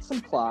 Get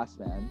some class,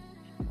 man.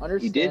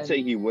 Understand. He did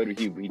say he would.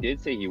 He did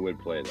say he would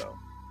play, though.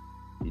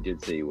 He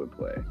did say he would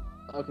play.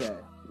 Okay.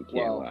 You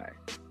can't lie.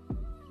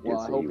 Well,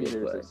 I hope he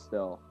hears it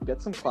still.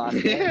 Get some class,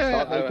 man.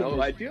 Yeah,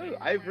 I do.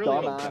 I really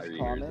hope dumbass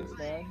comments,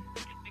 man.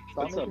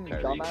 Stop making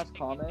dumbass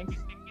comments.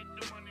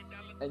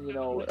 And,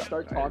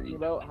 start talking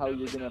about how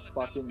you're going to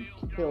fucking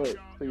kill it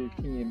for your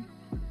team.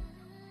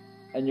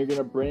 And you're going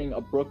to bring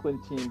a Brooklyn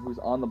team who's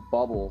on the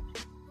bubble,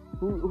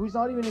 who's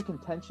not even in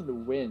contention to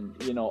win,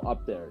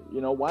 up there.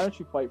 Why don't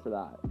you fight for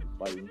that,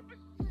 buddy?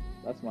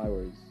 That's my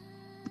words.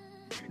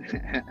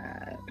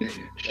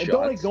 And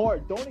don't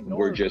ignore.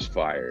 We're just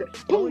fired.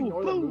 Don't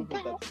ignore the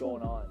movement that's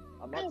going on.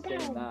 I'm not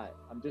saying that.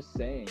 I'm just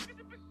saying.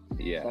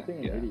 Yeah. Stop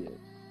being an idiot.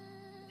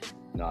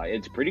 No,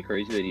 it's pretty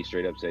crazy that he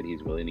straight up said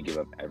he's willing to give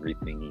up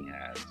everything he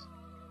has.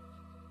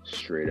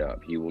 Straight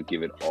up, he will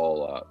give it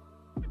all up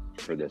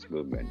for this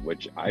movement,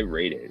 which I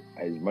rated.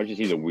 As much as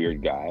he's a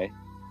weird guy,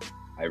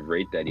 I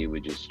rate that he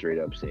would just straight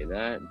up say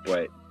that.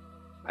 But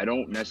I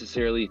don't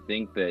necessarily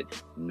think that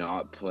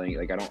not playing.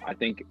 Like I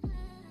think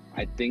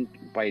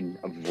by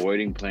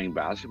avoiding playing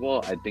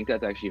basketball, I think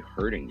that's actually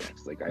hurting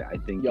this. Like I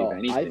think if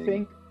anything, I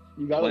think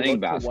you gotta playing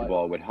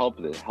basketball would help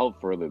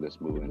further this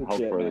movement,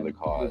 help further the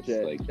cause.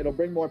 Legit. Like it'll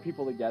bring more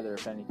people together,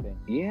 if anything.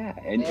 Yeah,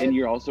 and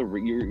you're also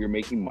you're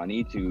making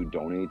money to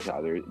donate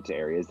to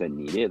areas that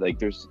need it. Like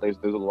there's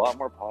a lot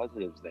more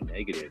positives than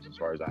negatives as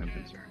far as I'm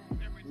concerned.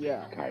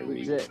 Yeah, Kyrie.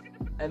 Legit.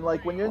 And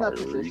like when you're in that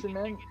position,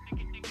 man,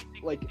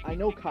 like I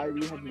know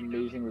Kyrie had an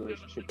amazing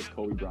relationship with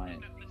Kobe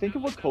Bryant. Think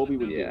of what Kobe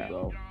would do,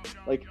 bro.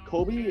 Like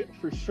Kobe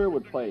for sure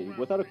would play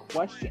without a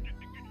question.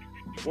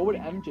 What would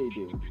MJ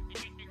do?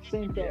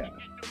 Same thing. Yeah.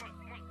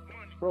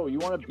 Bro, you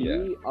want to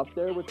be up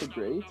there with the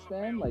greats,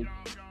 man? Like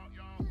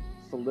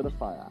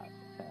solidify that,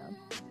 man.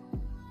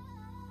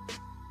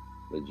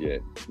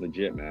 Legit,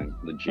 man.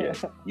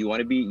 Legit. You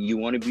want to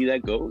be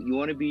that goat? You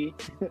want to be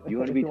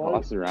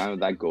tossed around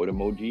with that goat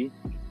emoji?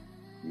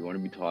 You want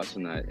to be tossed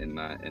in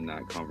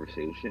that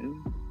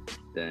conversation?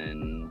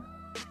 Then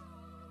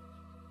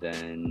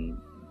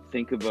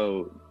think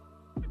about,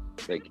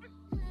 like,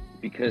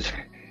 because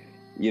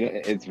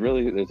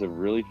there's a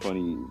really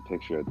funny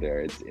picture out there.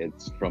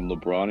 It's from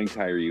LeBron and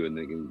Kyrie in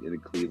the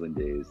Cleveland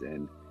days,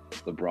 and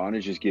LeBron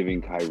is just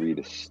giving Kyrie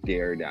the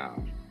stare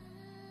down,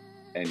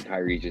 and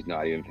Kyrie's just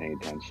not even paying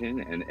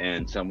attention.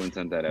 And someone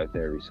sent that out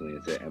there recently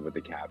and with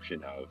the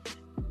caption of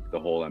the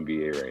whole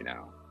NBA right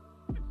now.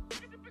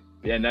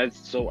 Yeah, and that's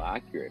so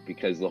accurate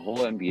because the whole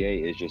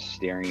NBA is just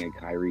staring at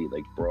Kyrie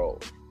like, bro.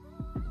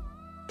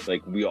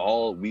 Like we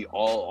all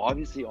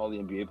obviously all the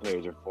NBA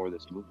players are for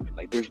this movement.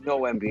 Like there's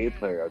no NBA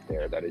player out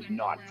there that is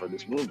not for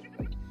this movement.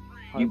 Like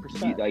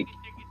 100%.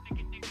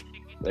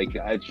 like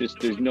it's just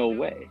there's no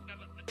way.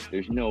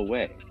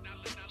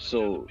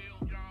 So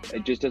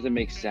it just doesn't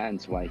make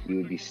sense why he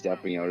would be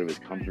stepping out of his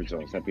comfort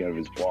zone, stepping out of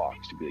his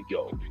box to be like,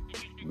 yo,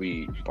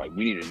 we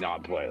need to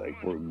not play.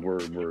 Like we're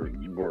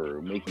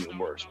making it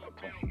worse by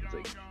playing.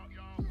 It's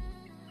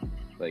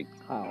like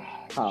how?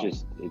 I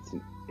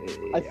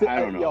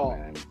don't know,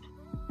 man.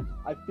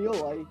 I feel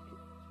like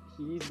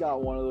he's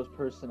got one of those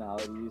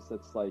personalities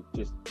that's like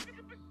just,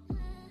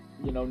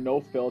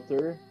 no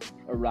filter,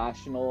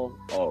 irrational.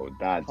 Oh,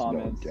 that's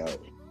comments, no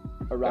doubt.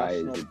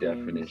 Irrational that is the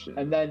definition.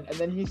 And then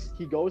he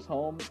goes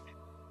home,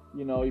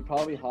 he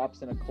probably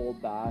hops in a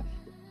cold bath,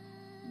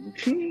 and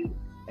he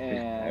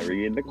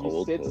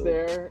sits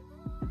there.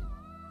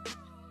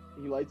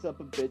 He lights up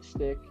a bitch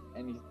stick,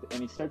 and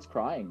he starts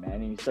crying, man.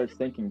 And he starts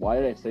thinking, why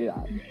did I say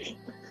that?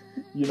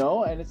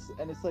 And it's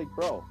like,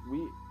 bro,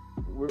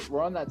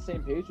 we're on that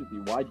same page with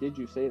you. Why did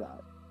you say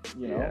that?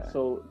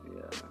 So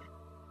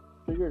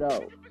figure it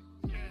out.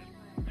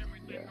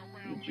 Yeah,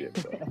 legit,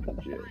 bro.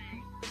 legit.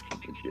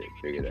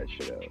 Figure that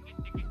shit out.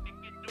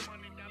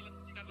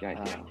 God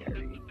damn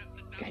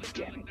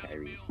it,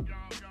 Kyrie.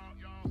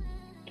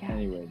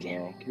 Anyway, is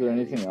there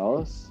anything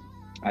else?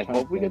 I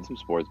hope we get some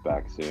sports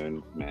back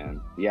soon,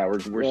 man. Yeah,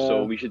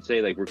 we should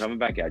say like we're coming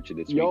back at you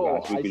this week.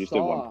 Last week we just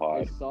did one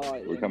pod.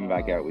 We're coming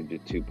back out. We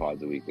did 2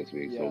 pods a week this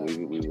week, so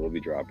we will be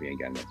dropping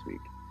again next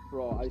week.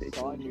 Bro, I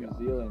saw New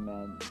Zealand,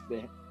 man.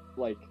 They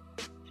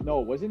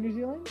was it New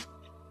Zealand?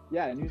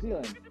 Yeah, New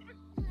Zealand.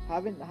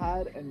 Haven't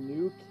had a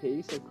new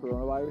case of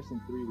coronavirus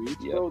in 3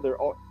 weeks, bro.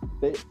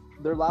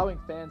 They're allowing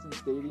fans in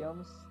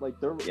stadiums. Like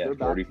they're back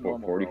to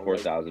normal,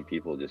 44,000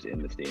 people just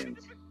in the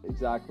stands.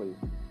 Exactly.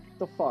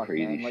 The fuck,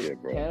 crazy man? Like,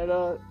 shit, bro.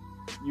 Canada,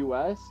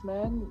 US,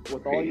 man,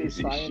 with all your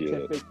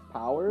scientific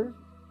power.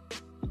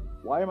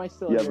 Why am I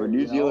still here? Yeah, but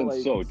New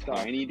Zealand's so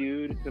tiny,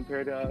 dude,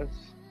 compared to us.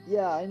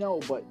 Yeah, I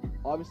know, but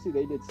obviously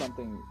they did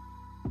something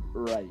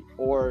right,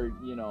 or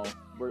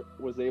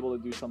was able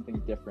to do something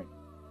different.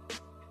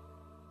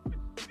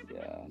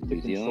 Yeah,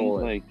 New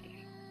Zealand's like,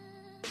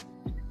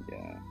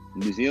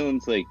 New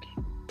Zealand's like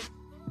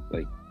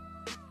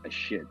a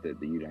shit that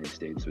the United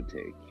States would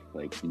take.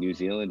 Like New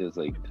Zealand is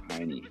like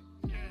tiny.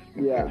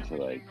 Compared to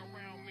like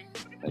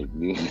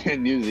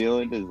New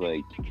Zealand is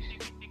like,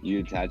 you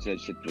attach that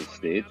shit to the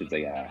States, it's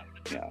like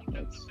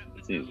it's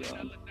New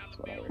Zealand. It's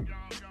whatever.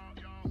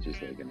 It's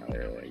just like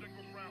another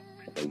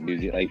like New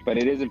Zealand, but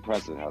it is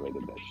impressive how they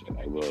did that shit.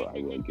 I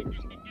will give it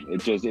to them.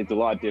 It's a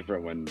lot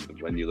different when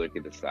you look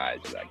at the size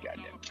of that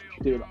goddamn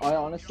shit. Dude, I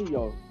honestly,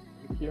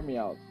 hear me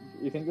out.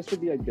 You think this would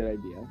be a good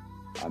idea?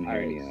 I'm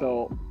hearing you.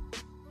 So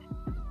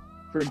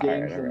for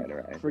games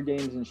Alright. for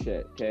games and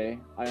shit, okay?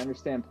 I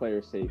understand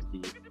player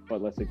safety,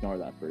 but let's ignore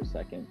that for a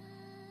second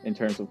in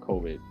terms of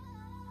COVID.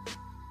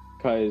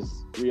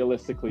 Because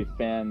realistically,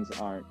 fans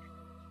aren't,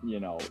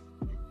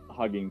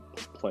 hugging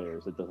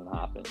players. It doesn't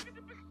happen.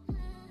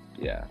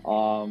 Yeah.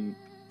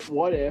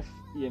 What if,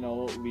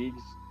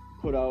 leagues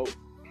put out,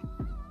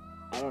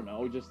 I don't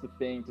know, just the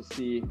thing to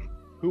see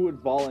who would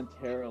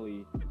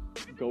voluntarily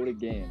go to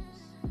games?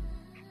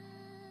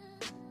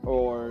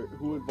 Or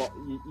who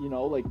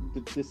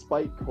would,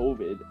 despite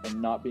COVID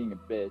and not being a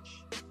bitch,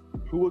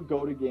 who would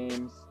go to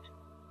games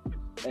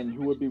and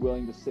who would be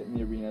willing to sit in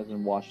the arenas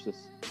and watch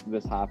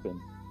this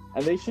happen?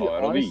 And they should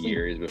it'll honestly be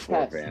years before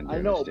test. fans.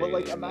 I know, but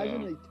like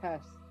imagine they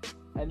test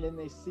and then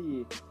they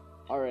see,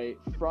 all right,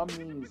 from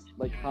these,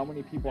 like how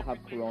many people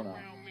have corona,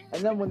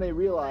 and then when they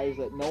realize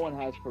that no one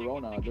has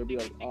corona, they'll be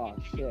like, oh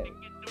shit.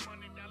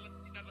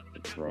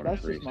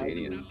 That's just my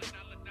view.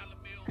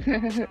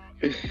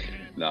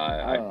 No,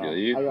 I feel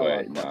you,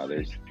 but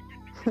no,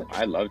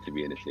 I'd love to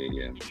be in a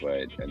stadium,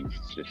 but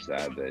it's just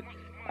sad that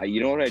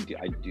you know what I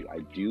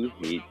do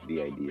hate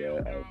the idea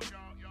of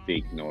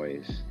fake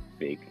noise,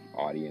 fake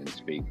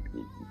audience, fake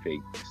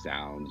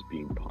sounds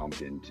being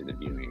pumped into the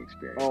viewing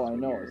experience. Oh, I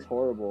know, it's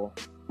horrible.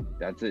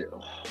 That's it.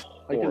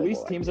 Like at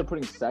least teams are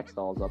putting sex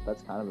dolls up.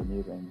 That's kind of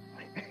amusing.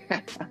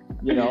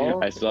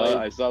 I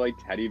saw like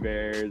teddy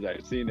bears.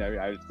 I've seen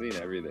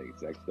everything.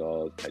 Sex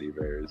dolls, teddy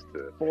bears.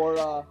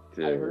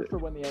 I heard for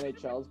when the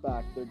NHL's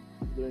back,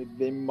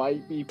 they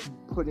might be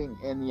putting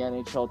in the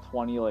NHL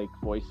 20 like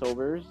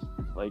voiceovers,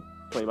 like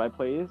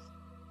play-by-plays.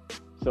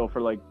 So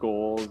for like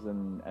goals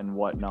and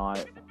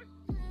whatnot,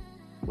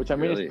 which I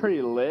mean is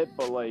pretty lit,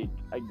 but like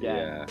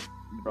again,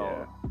 bro.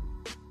 Yeah.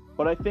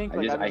 But I think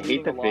I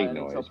hate the fake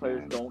noise. NHL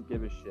players don't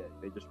give a shit.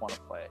 They just want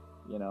to play.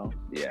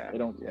 Yeah. They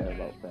don't care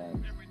about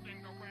fans.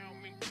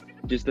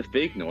 Just the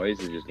fake noise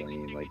is just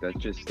lame. Like that's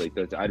just like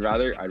that's. I'd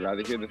rather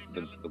hear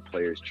the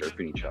players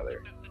chirping each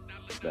other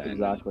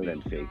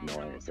than fake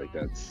noise. Like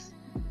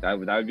that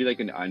would be like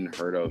an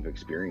unheard of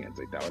experience.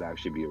 Like that would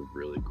actually be a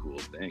really cool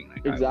thing.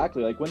 Like,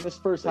 exactly. Like when this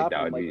first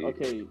happened,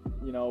 okay,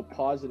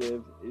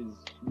 positive is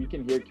we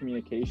can hear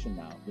communication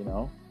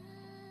now.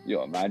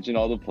 Yo, imagine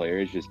all the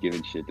players just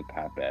giving shit to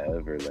Pat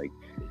Bev, or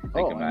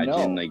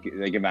imagine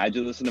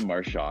listening to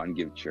Marchand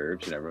give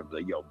chirps and everyone's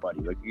like, "Yo, buddy,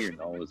 look at your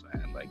nose,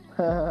 man!" Like,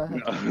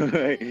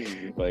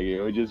 like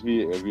it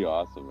would be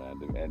awesome,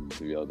 man, and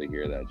to be able to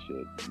hear that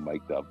shit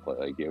mic'd up,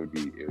 like it'd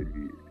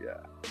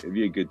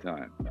be a good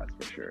time, that's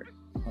for sure.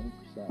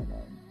 100%,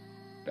 man.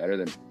 Better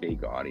than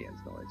fake audience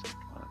noise.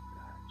 Fuck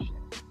that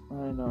shit.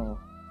 I know.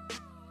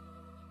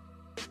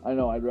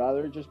 I'd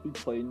rather just be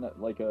playing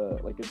like a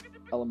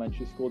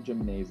elementary school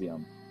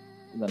gymnasium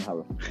than have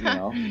a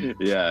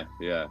yeah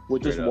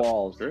with just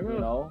walls,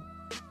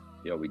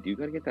 Yeah, we do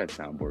gotta get that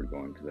soundboard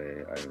going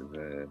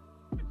because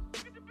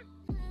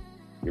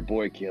your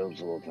boy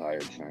Caleb's a little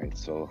tired tonight,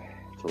 so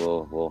it's a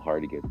little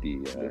hard to get the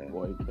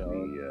boy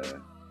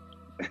Caleb.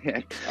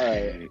 All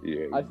right,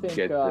 I think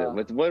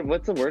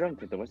what's the word I'm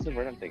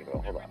thinking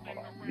about? Hold on.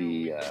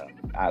 The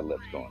ad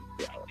libs going.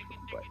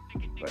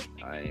 But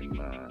I'm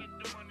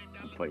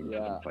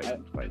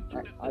fighting.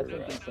 I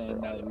think in saying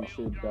that we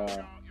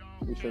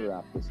should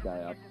wrap this guy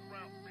up.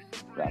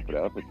 Wrap it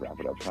up. It's wrap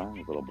it up time. A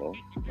little bow.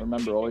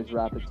 Remember, always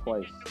wrap it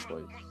twice.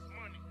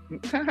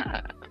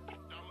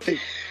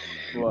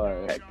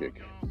 What?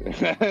 Hectic.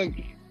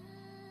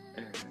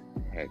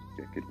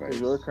 Hectic advice.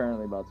 We're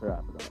currently about to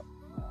wrap it up.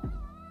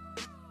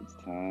 It's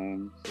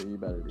time. So you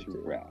better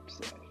to wrap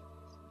sesh.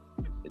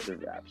 It's a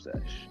wrap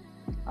sesh.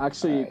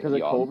 Actually, because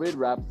of COVID,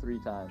 wrap 3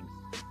 times.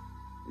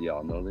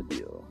 Y'all know the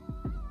deal.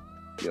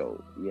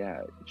 Yo,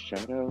 yeah,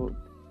 shout out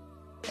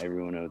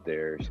everyone out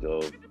there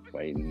still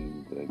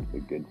fighting the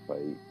good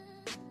fight.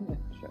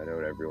 Shout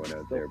out everyone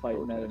out there Still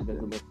fighting that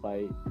invisible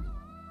fight.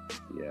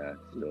 Yeah,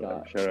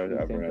 still shout out to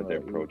everyone out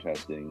there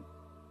protesting.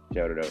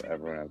 Shout out to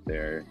everyone out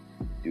there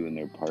doing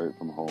their part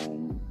from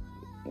home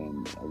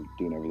and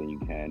doing everything you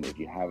can. If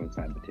you haven't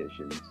signed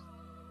petitions,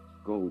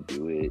 go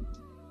do it.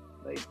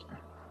 Like,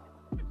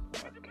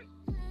 fuck.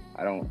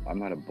 I'm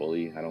not a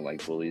bully. I don't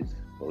like bullies.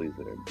 We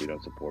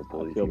don't support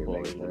bullies here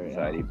in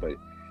society, but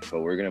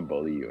we're gonna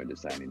bully you into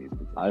signing these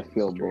petitions. I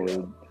feel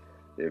bullied.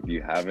 If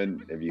you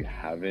haven't bullied, if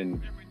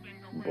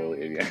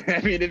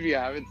you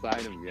haven't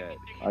signed them yet,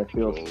 I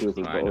feel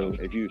super bullied.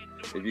 If you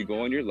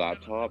go on your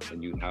laptop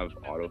and you have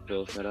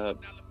autofill set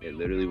up, it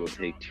literally will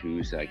take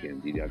 2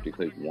 seconds. You have to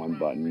click one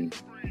button,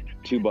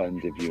 2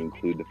 buttons if you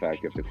include the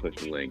fact you have to click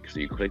the link. So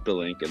you click the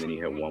link and then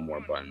you hit one more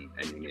button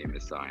and your name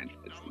is signed.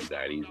 It's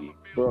that easy.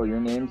 Bro,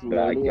 your name's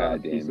literally on a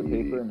piece of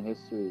paper in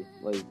history.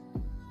 Like,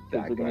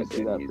 kids are gonna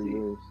see that for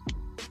years.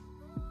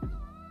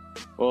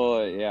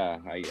 Well, yeah,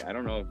 I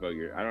don't know about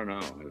I don't know.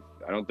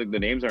 I don't think the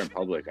names aren't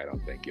public. I don't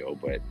think,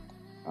 but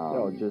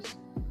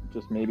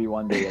just maybe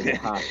one day it'll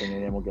happen and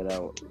your name will get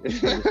out.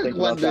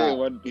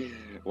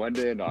 One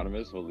day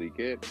Anonymous will leak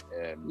it,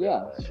 and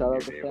shout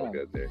out to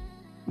fans.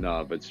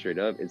 No, but straight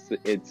up, it's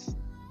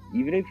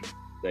even if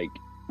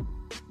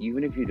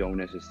you don't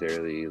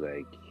necessarily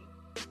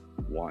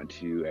want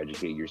to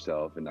educate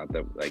yourself, and not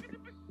that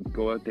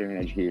go out there and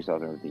educate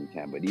yourself and everything you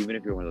can, but even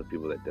if you're one of those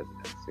people that doesn't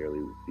necessarily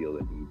feel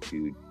the need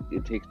to,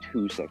 it takes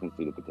 2 seconds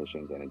to do the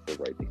petitions and it's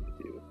the right thing to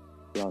do.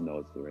 We all know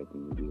it's the right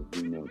thing to do.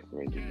 We know it's the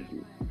right thing to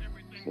do.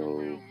 So,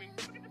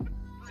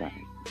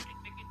 sign.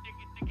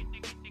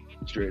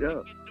 Straight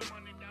up.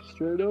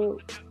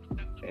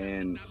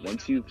 And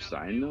once you've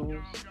signed those,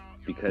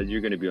 because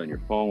you're going to be on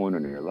your phone or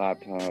on your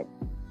laptop,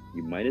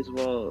 you might as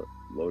well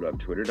load up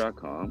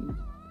twitter.com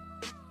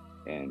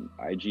and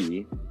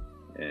IG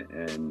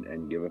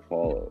and give a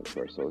follow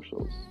to our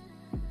socials.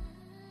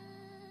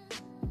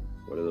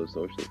 What are those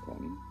socials,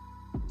 Tony?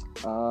 I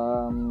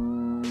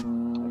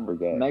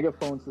forget.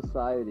 Megaphone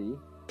Society,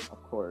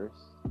 of course.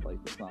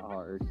 It's not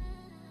hard.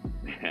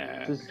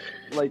 Just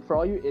for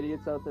all you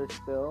idiots out there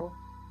still,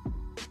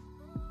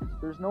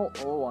 there's no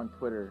O on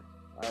Twitter,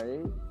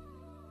 alright?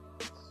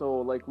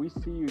 So we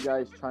see you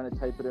guys trying to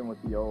type it in with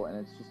the O and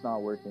it's just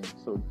not working.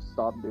 So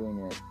stop doing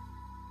it.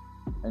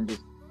 And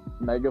just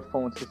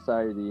Megaphone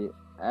Society,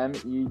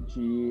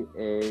 MEGAPHONESC.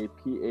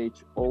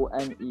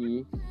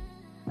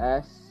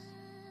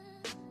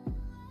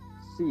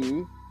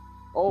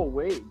 Oh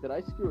wait, did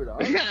I screw it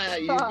up?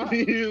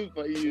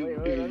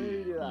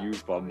 You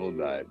fumbled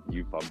that.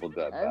 You fumbled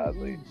that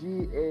badly.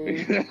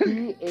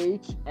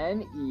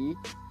 MEGAPHNESOCIETY.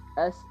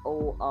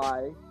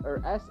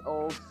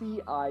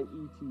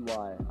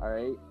 All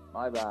right,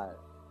 my bad.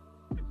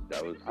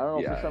 That was. I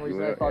don't know. For some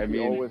reason, I thought the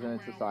O was in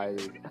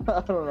society.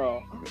 I don't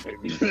know. But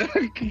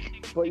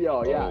Twitter,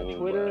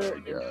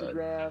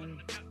 Instagram,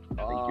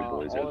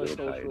 all our socials,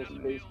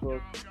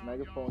 Facebook,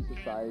 Megaphone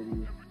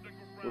Society.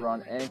 We're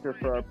on Anchor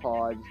for our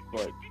pods,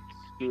 but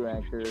screw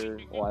Anchor.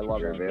 Oh, I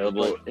love it.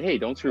 Available. Hey,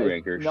 don't screw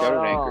Anchor. Shout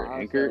out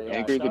Anchor.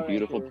 Anchor is a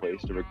beautiful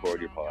place to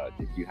record your pods.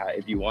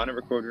 If you want to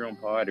record your own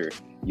pod, or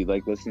you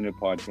like listening to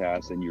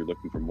podcasts and you're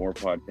looking for more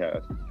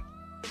podcasts,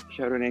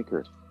 shout out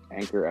Anchor.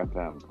 Anchor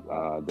FM.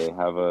 They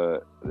have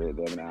an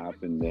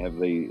app and they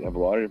have a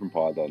lot of different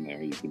pods on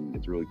there. It's a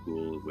really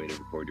cool way to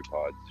record your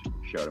pods.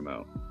 Shout them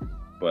out.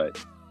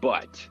 But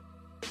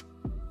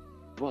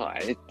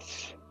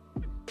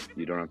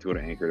you don't have to go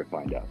to Anchor to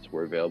find us.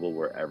 We're available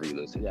wherever you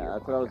listen. Yeah,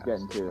 that's what I was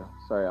getting to.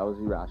 Sorry, I was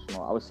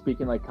irrational. I was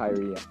speaking like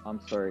Kyrie.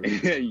 I'm sorry.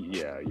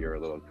 Yeah, you're a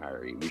little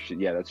Kyrie. That should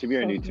be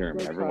our new term.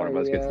 Every one of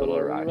us gets a little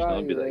irrational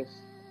and be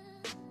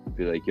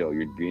like, yo,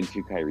 you're being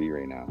too Kyrie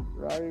right now.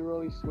 Roddy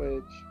Rolly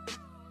switch.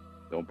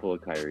 Don't pull a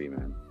Kyrie,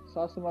 man.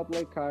 Sauce him up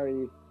like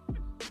Kyrie.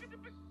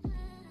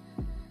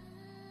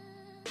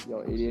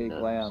 Yo, 88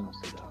 Glam.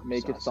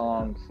 Make a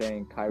song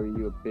saying, Kyrie,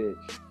 you a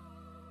bitch.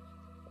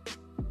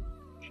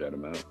 Shut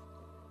him out.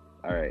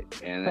 All right,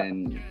 and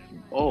then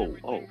hold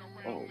on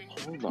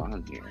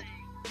here.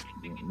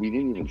 We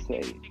didn't even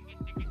say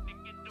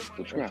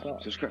subscribe.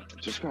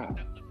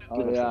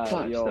 Oh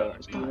yeah, you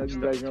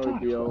guys know the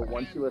deal.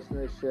 Once you listen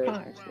to this shit,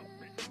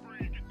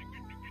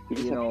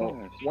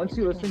 once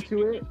you listen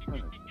to it,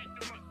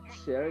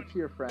 share it to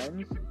your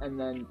friends, and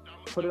then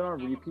put it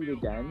on repeat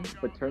again,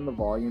 but turn the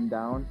volume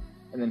down.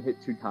 And then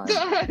hit 2 times.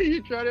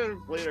 You try to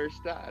inflate our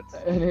stats.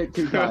 And hit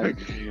 2 times.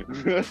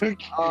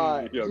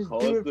 Yo,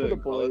 call us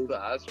the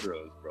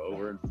Astros, bro.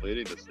 We're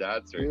inflating the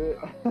stats right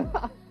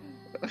now.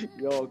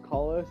 Yo,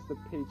 call us the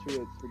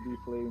Patriots for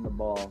deflating the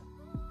ball.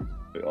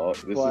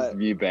 This is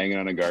me banging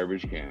on a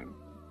garbage can.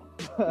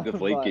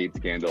 Deflategate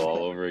scandal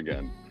all over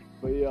again.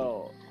 But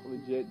yo,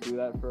 legit do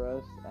that for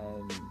us,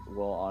 and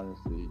we'll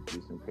honestly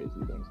do some crazy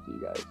things to you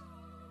guys.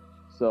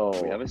 So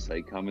we have a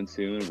site coming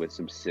soon with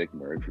some sick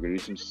merch. We're gonna do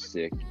some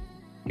sick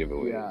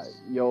giveaways. Yeah,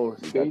 yo,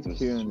 stay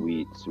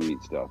tuned.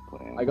 Sweet stuff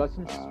planned. I got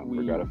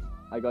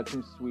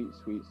some sweet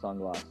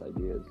sunglass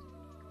ideas.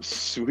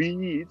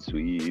 Sweet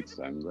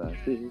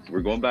sunglasses.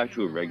 We're going back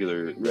to a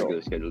regular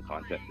scheduled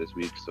content this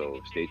week, so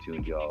stay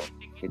tuned, y'all.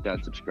 Hit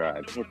that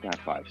subscribe, hit that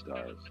 5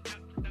 stars,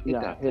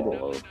 hit that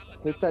follow.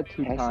 Hit that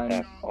 2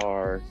 times.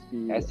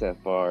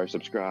 SFR,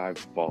 subscribe,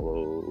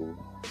 follow.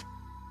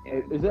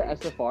 Is it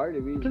SFR?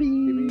 Did we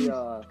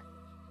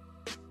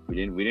We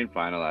didn't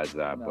finalize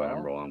that, No. but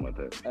I'm rolling with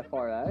it.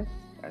 FRS?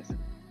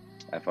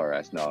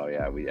 FRS, no,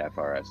 yeah,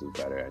 FRS is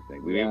better, I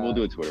think. Yeah. We'll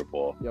do a Twitter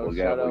poll. Yo, We'll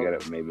get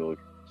it. Maybe we'll.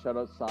 Shout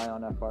out Cy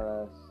on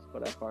FRS,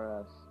 but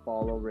FRS.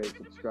 Follow, rate,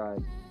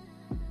 subscribe.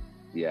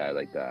 Yeah, I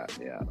like that.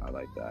 Yeah, I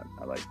like that.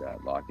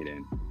 Lock it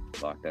in.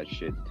 Lock that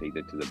shit. Take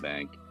it to the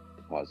bank.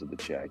 Deposit the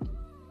check.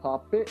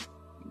 Pop it.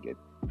 And get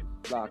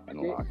Lock and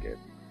it. lock it.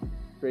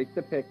 Break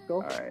the pickle.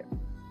 All right.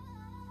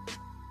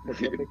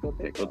 Tickle.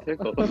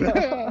 Tickle.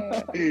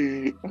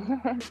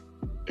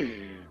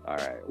 All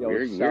right. Yo,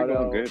 we're shout going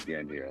out- good at the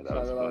end here. That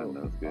was shout fun. out,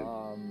 That was good.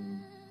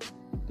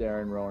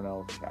 Darren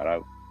Rono. Shout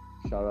out.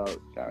 Shout out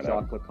Shout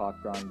Jacques Lecoq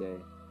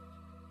Grande.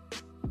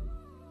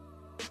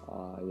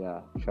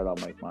 Yeah. Shout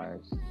out Mike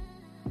Myers.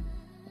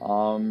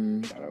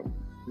 Shout out.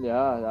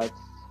 Yeah,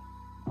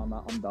 I'm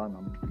done.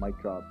 I'm mic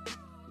drop.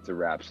 It's a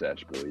wrap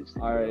sesh, boys.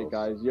 All right,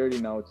 guys. You already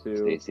know to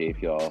Stay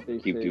safe, y'all. Stay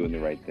Keep safe. doing the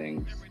right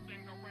things.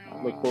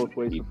 look both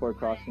ways Keep, before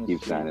crossing the keep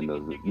street. signing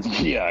those.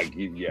 Yes.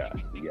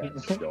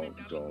 Don't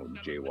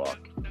jaywalk.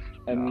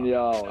 And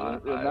I-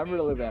 remember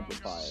to live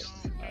amplified.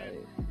 Alright?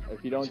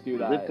 If you don't do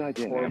that, Live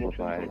goddamn horrible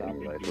amplified, things will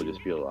and your happen life to will you.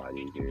 just feel a lot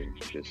easier.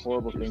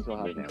 Horrible just things will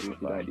live happen to you if you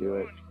amplified, don't do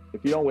it.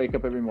 If you don't wake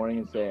up every morning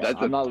and say, That's a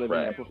I'm not living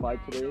threat. amplified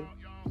today,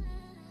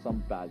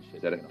 some bad shit.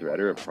 Is that a threat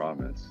or a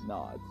promise?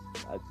 No,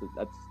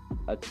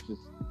 that's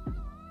just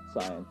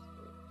science.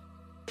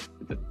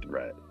 It's a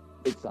threat.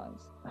 It's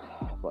science.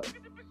 But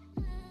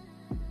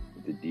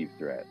It's a deep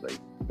threat, like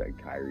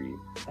Kyrie.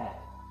 All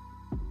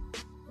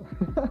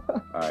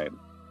right.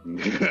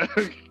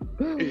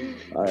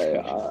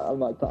 alright, I'm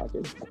not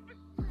talking.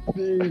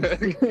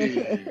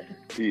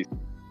 Peace.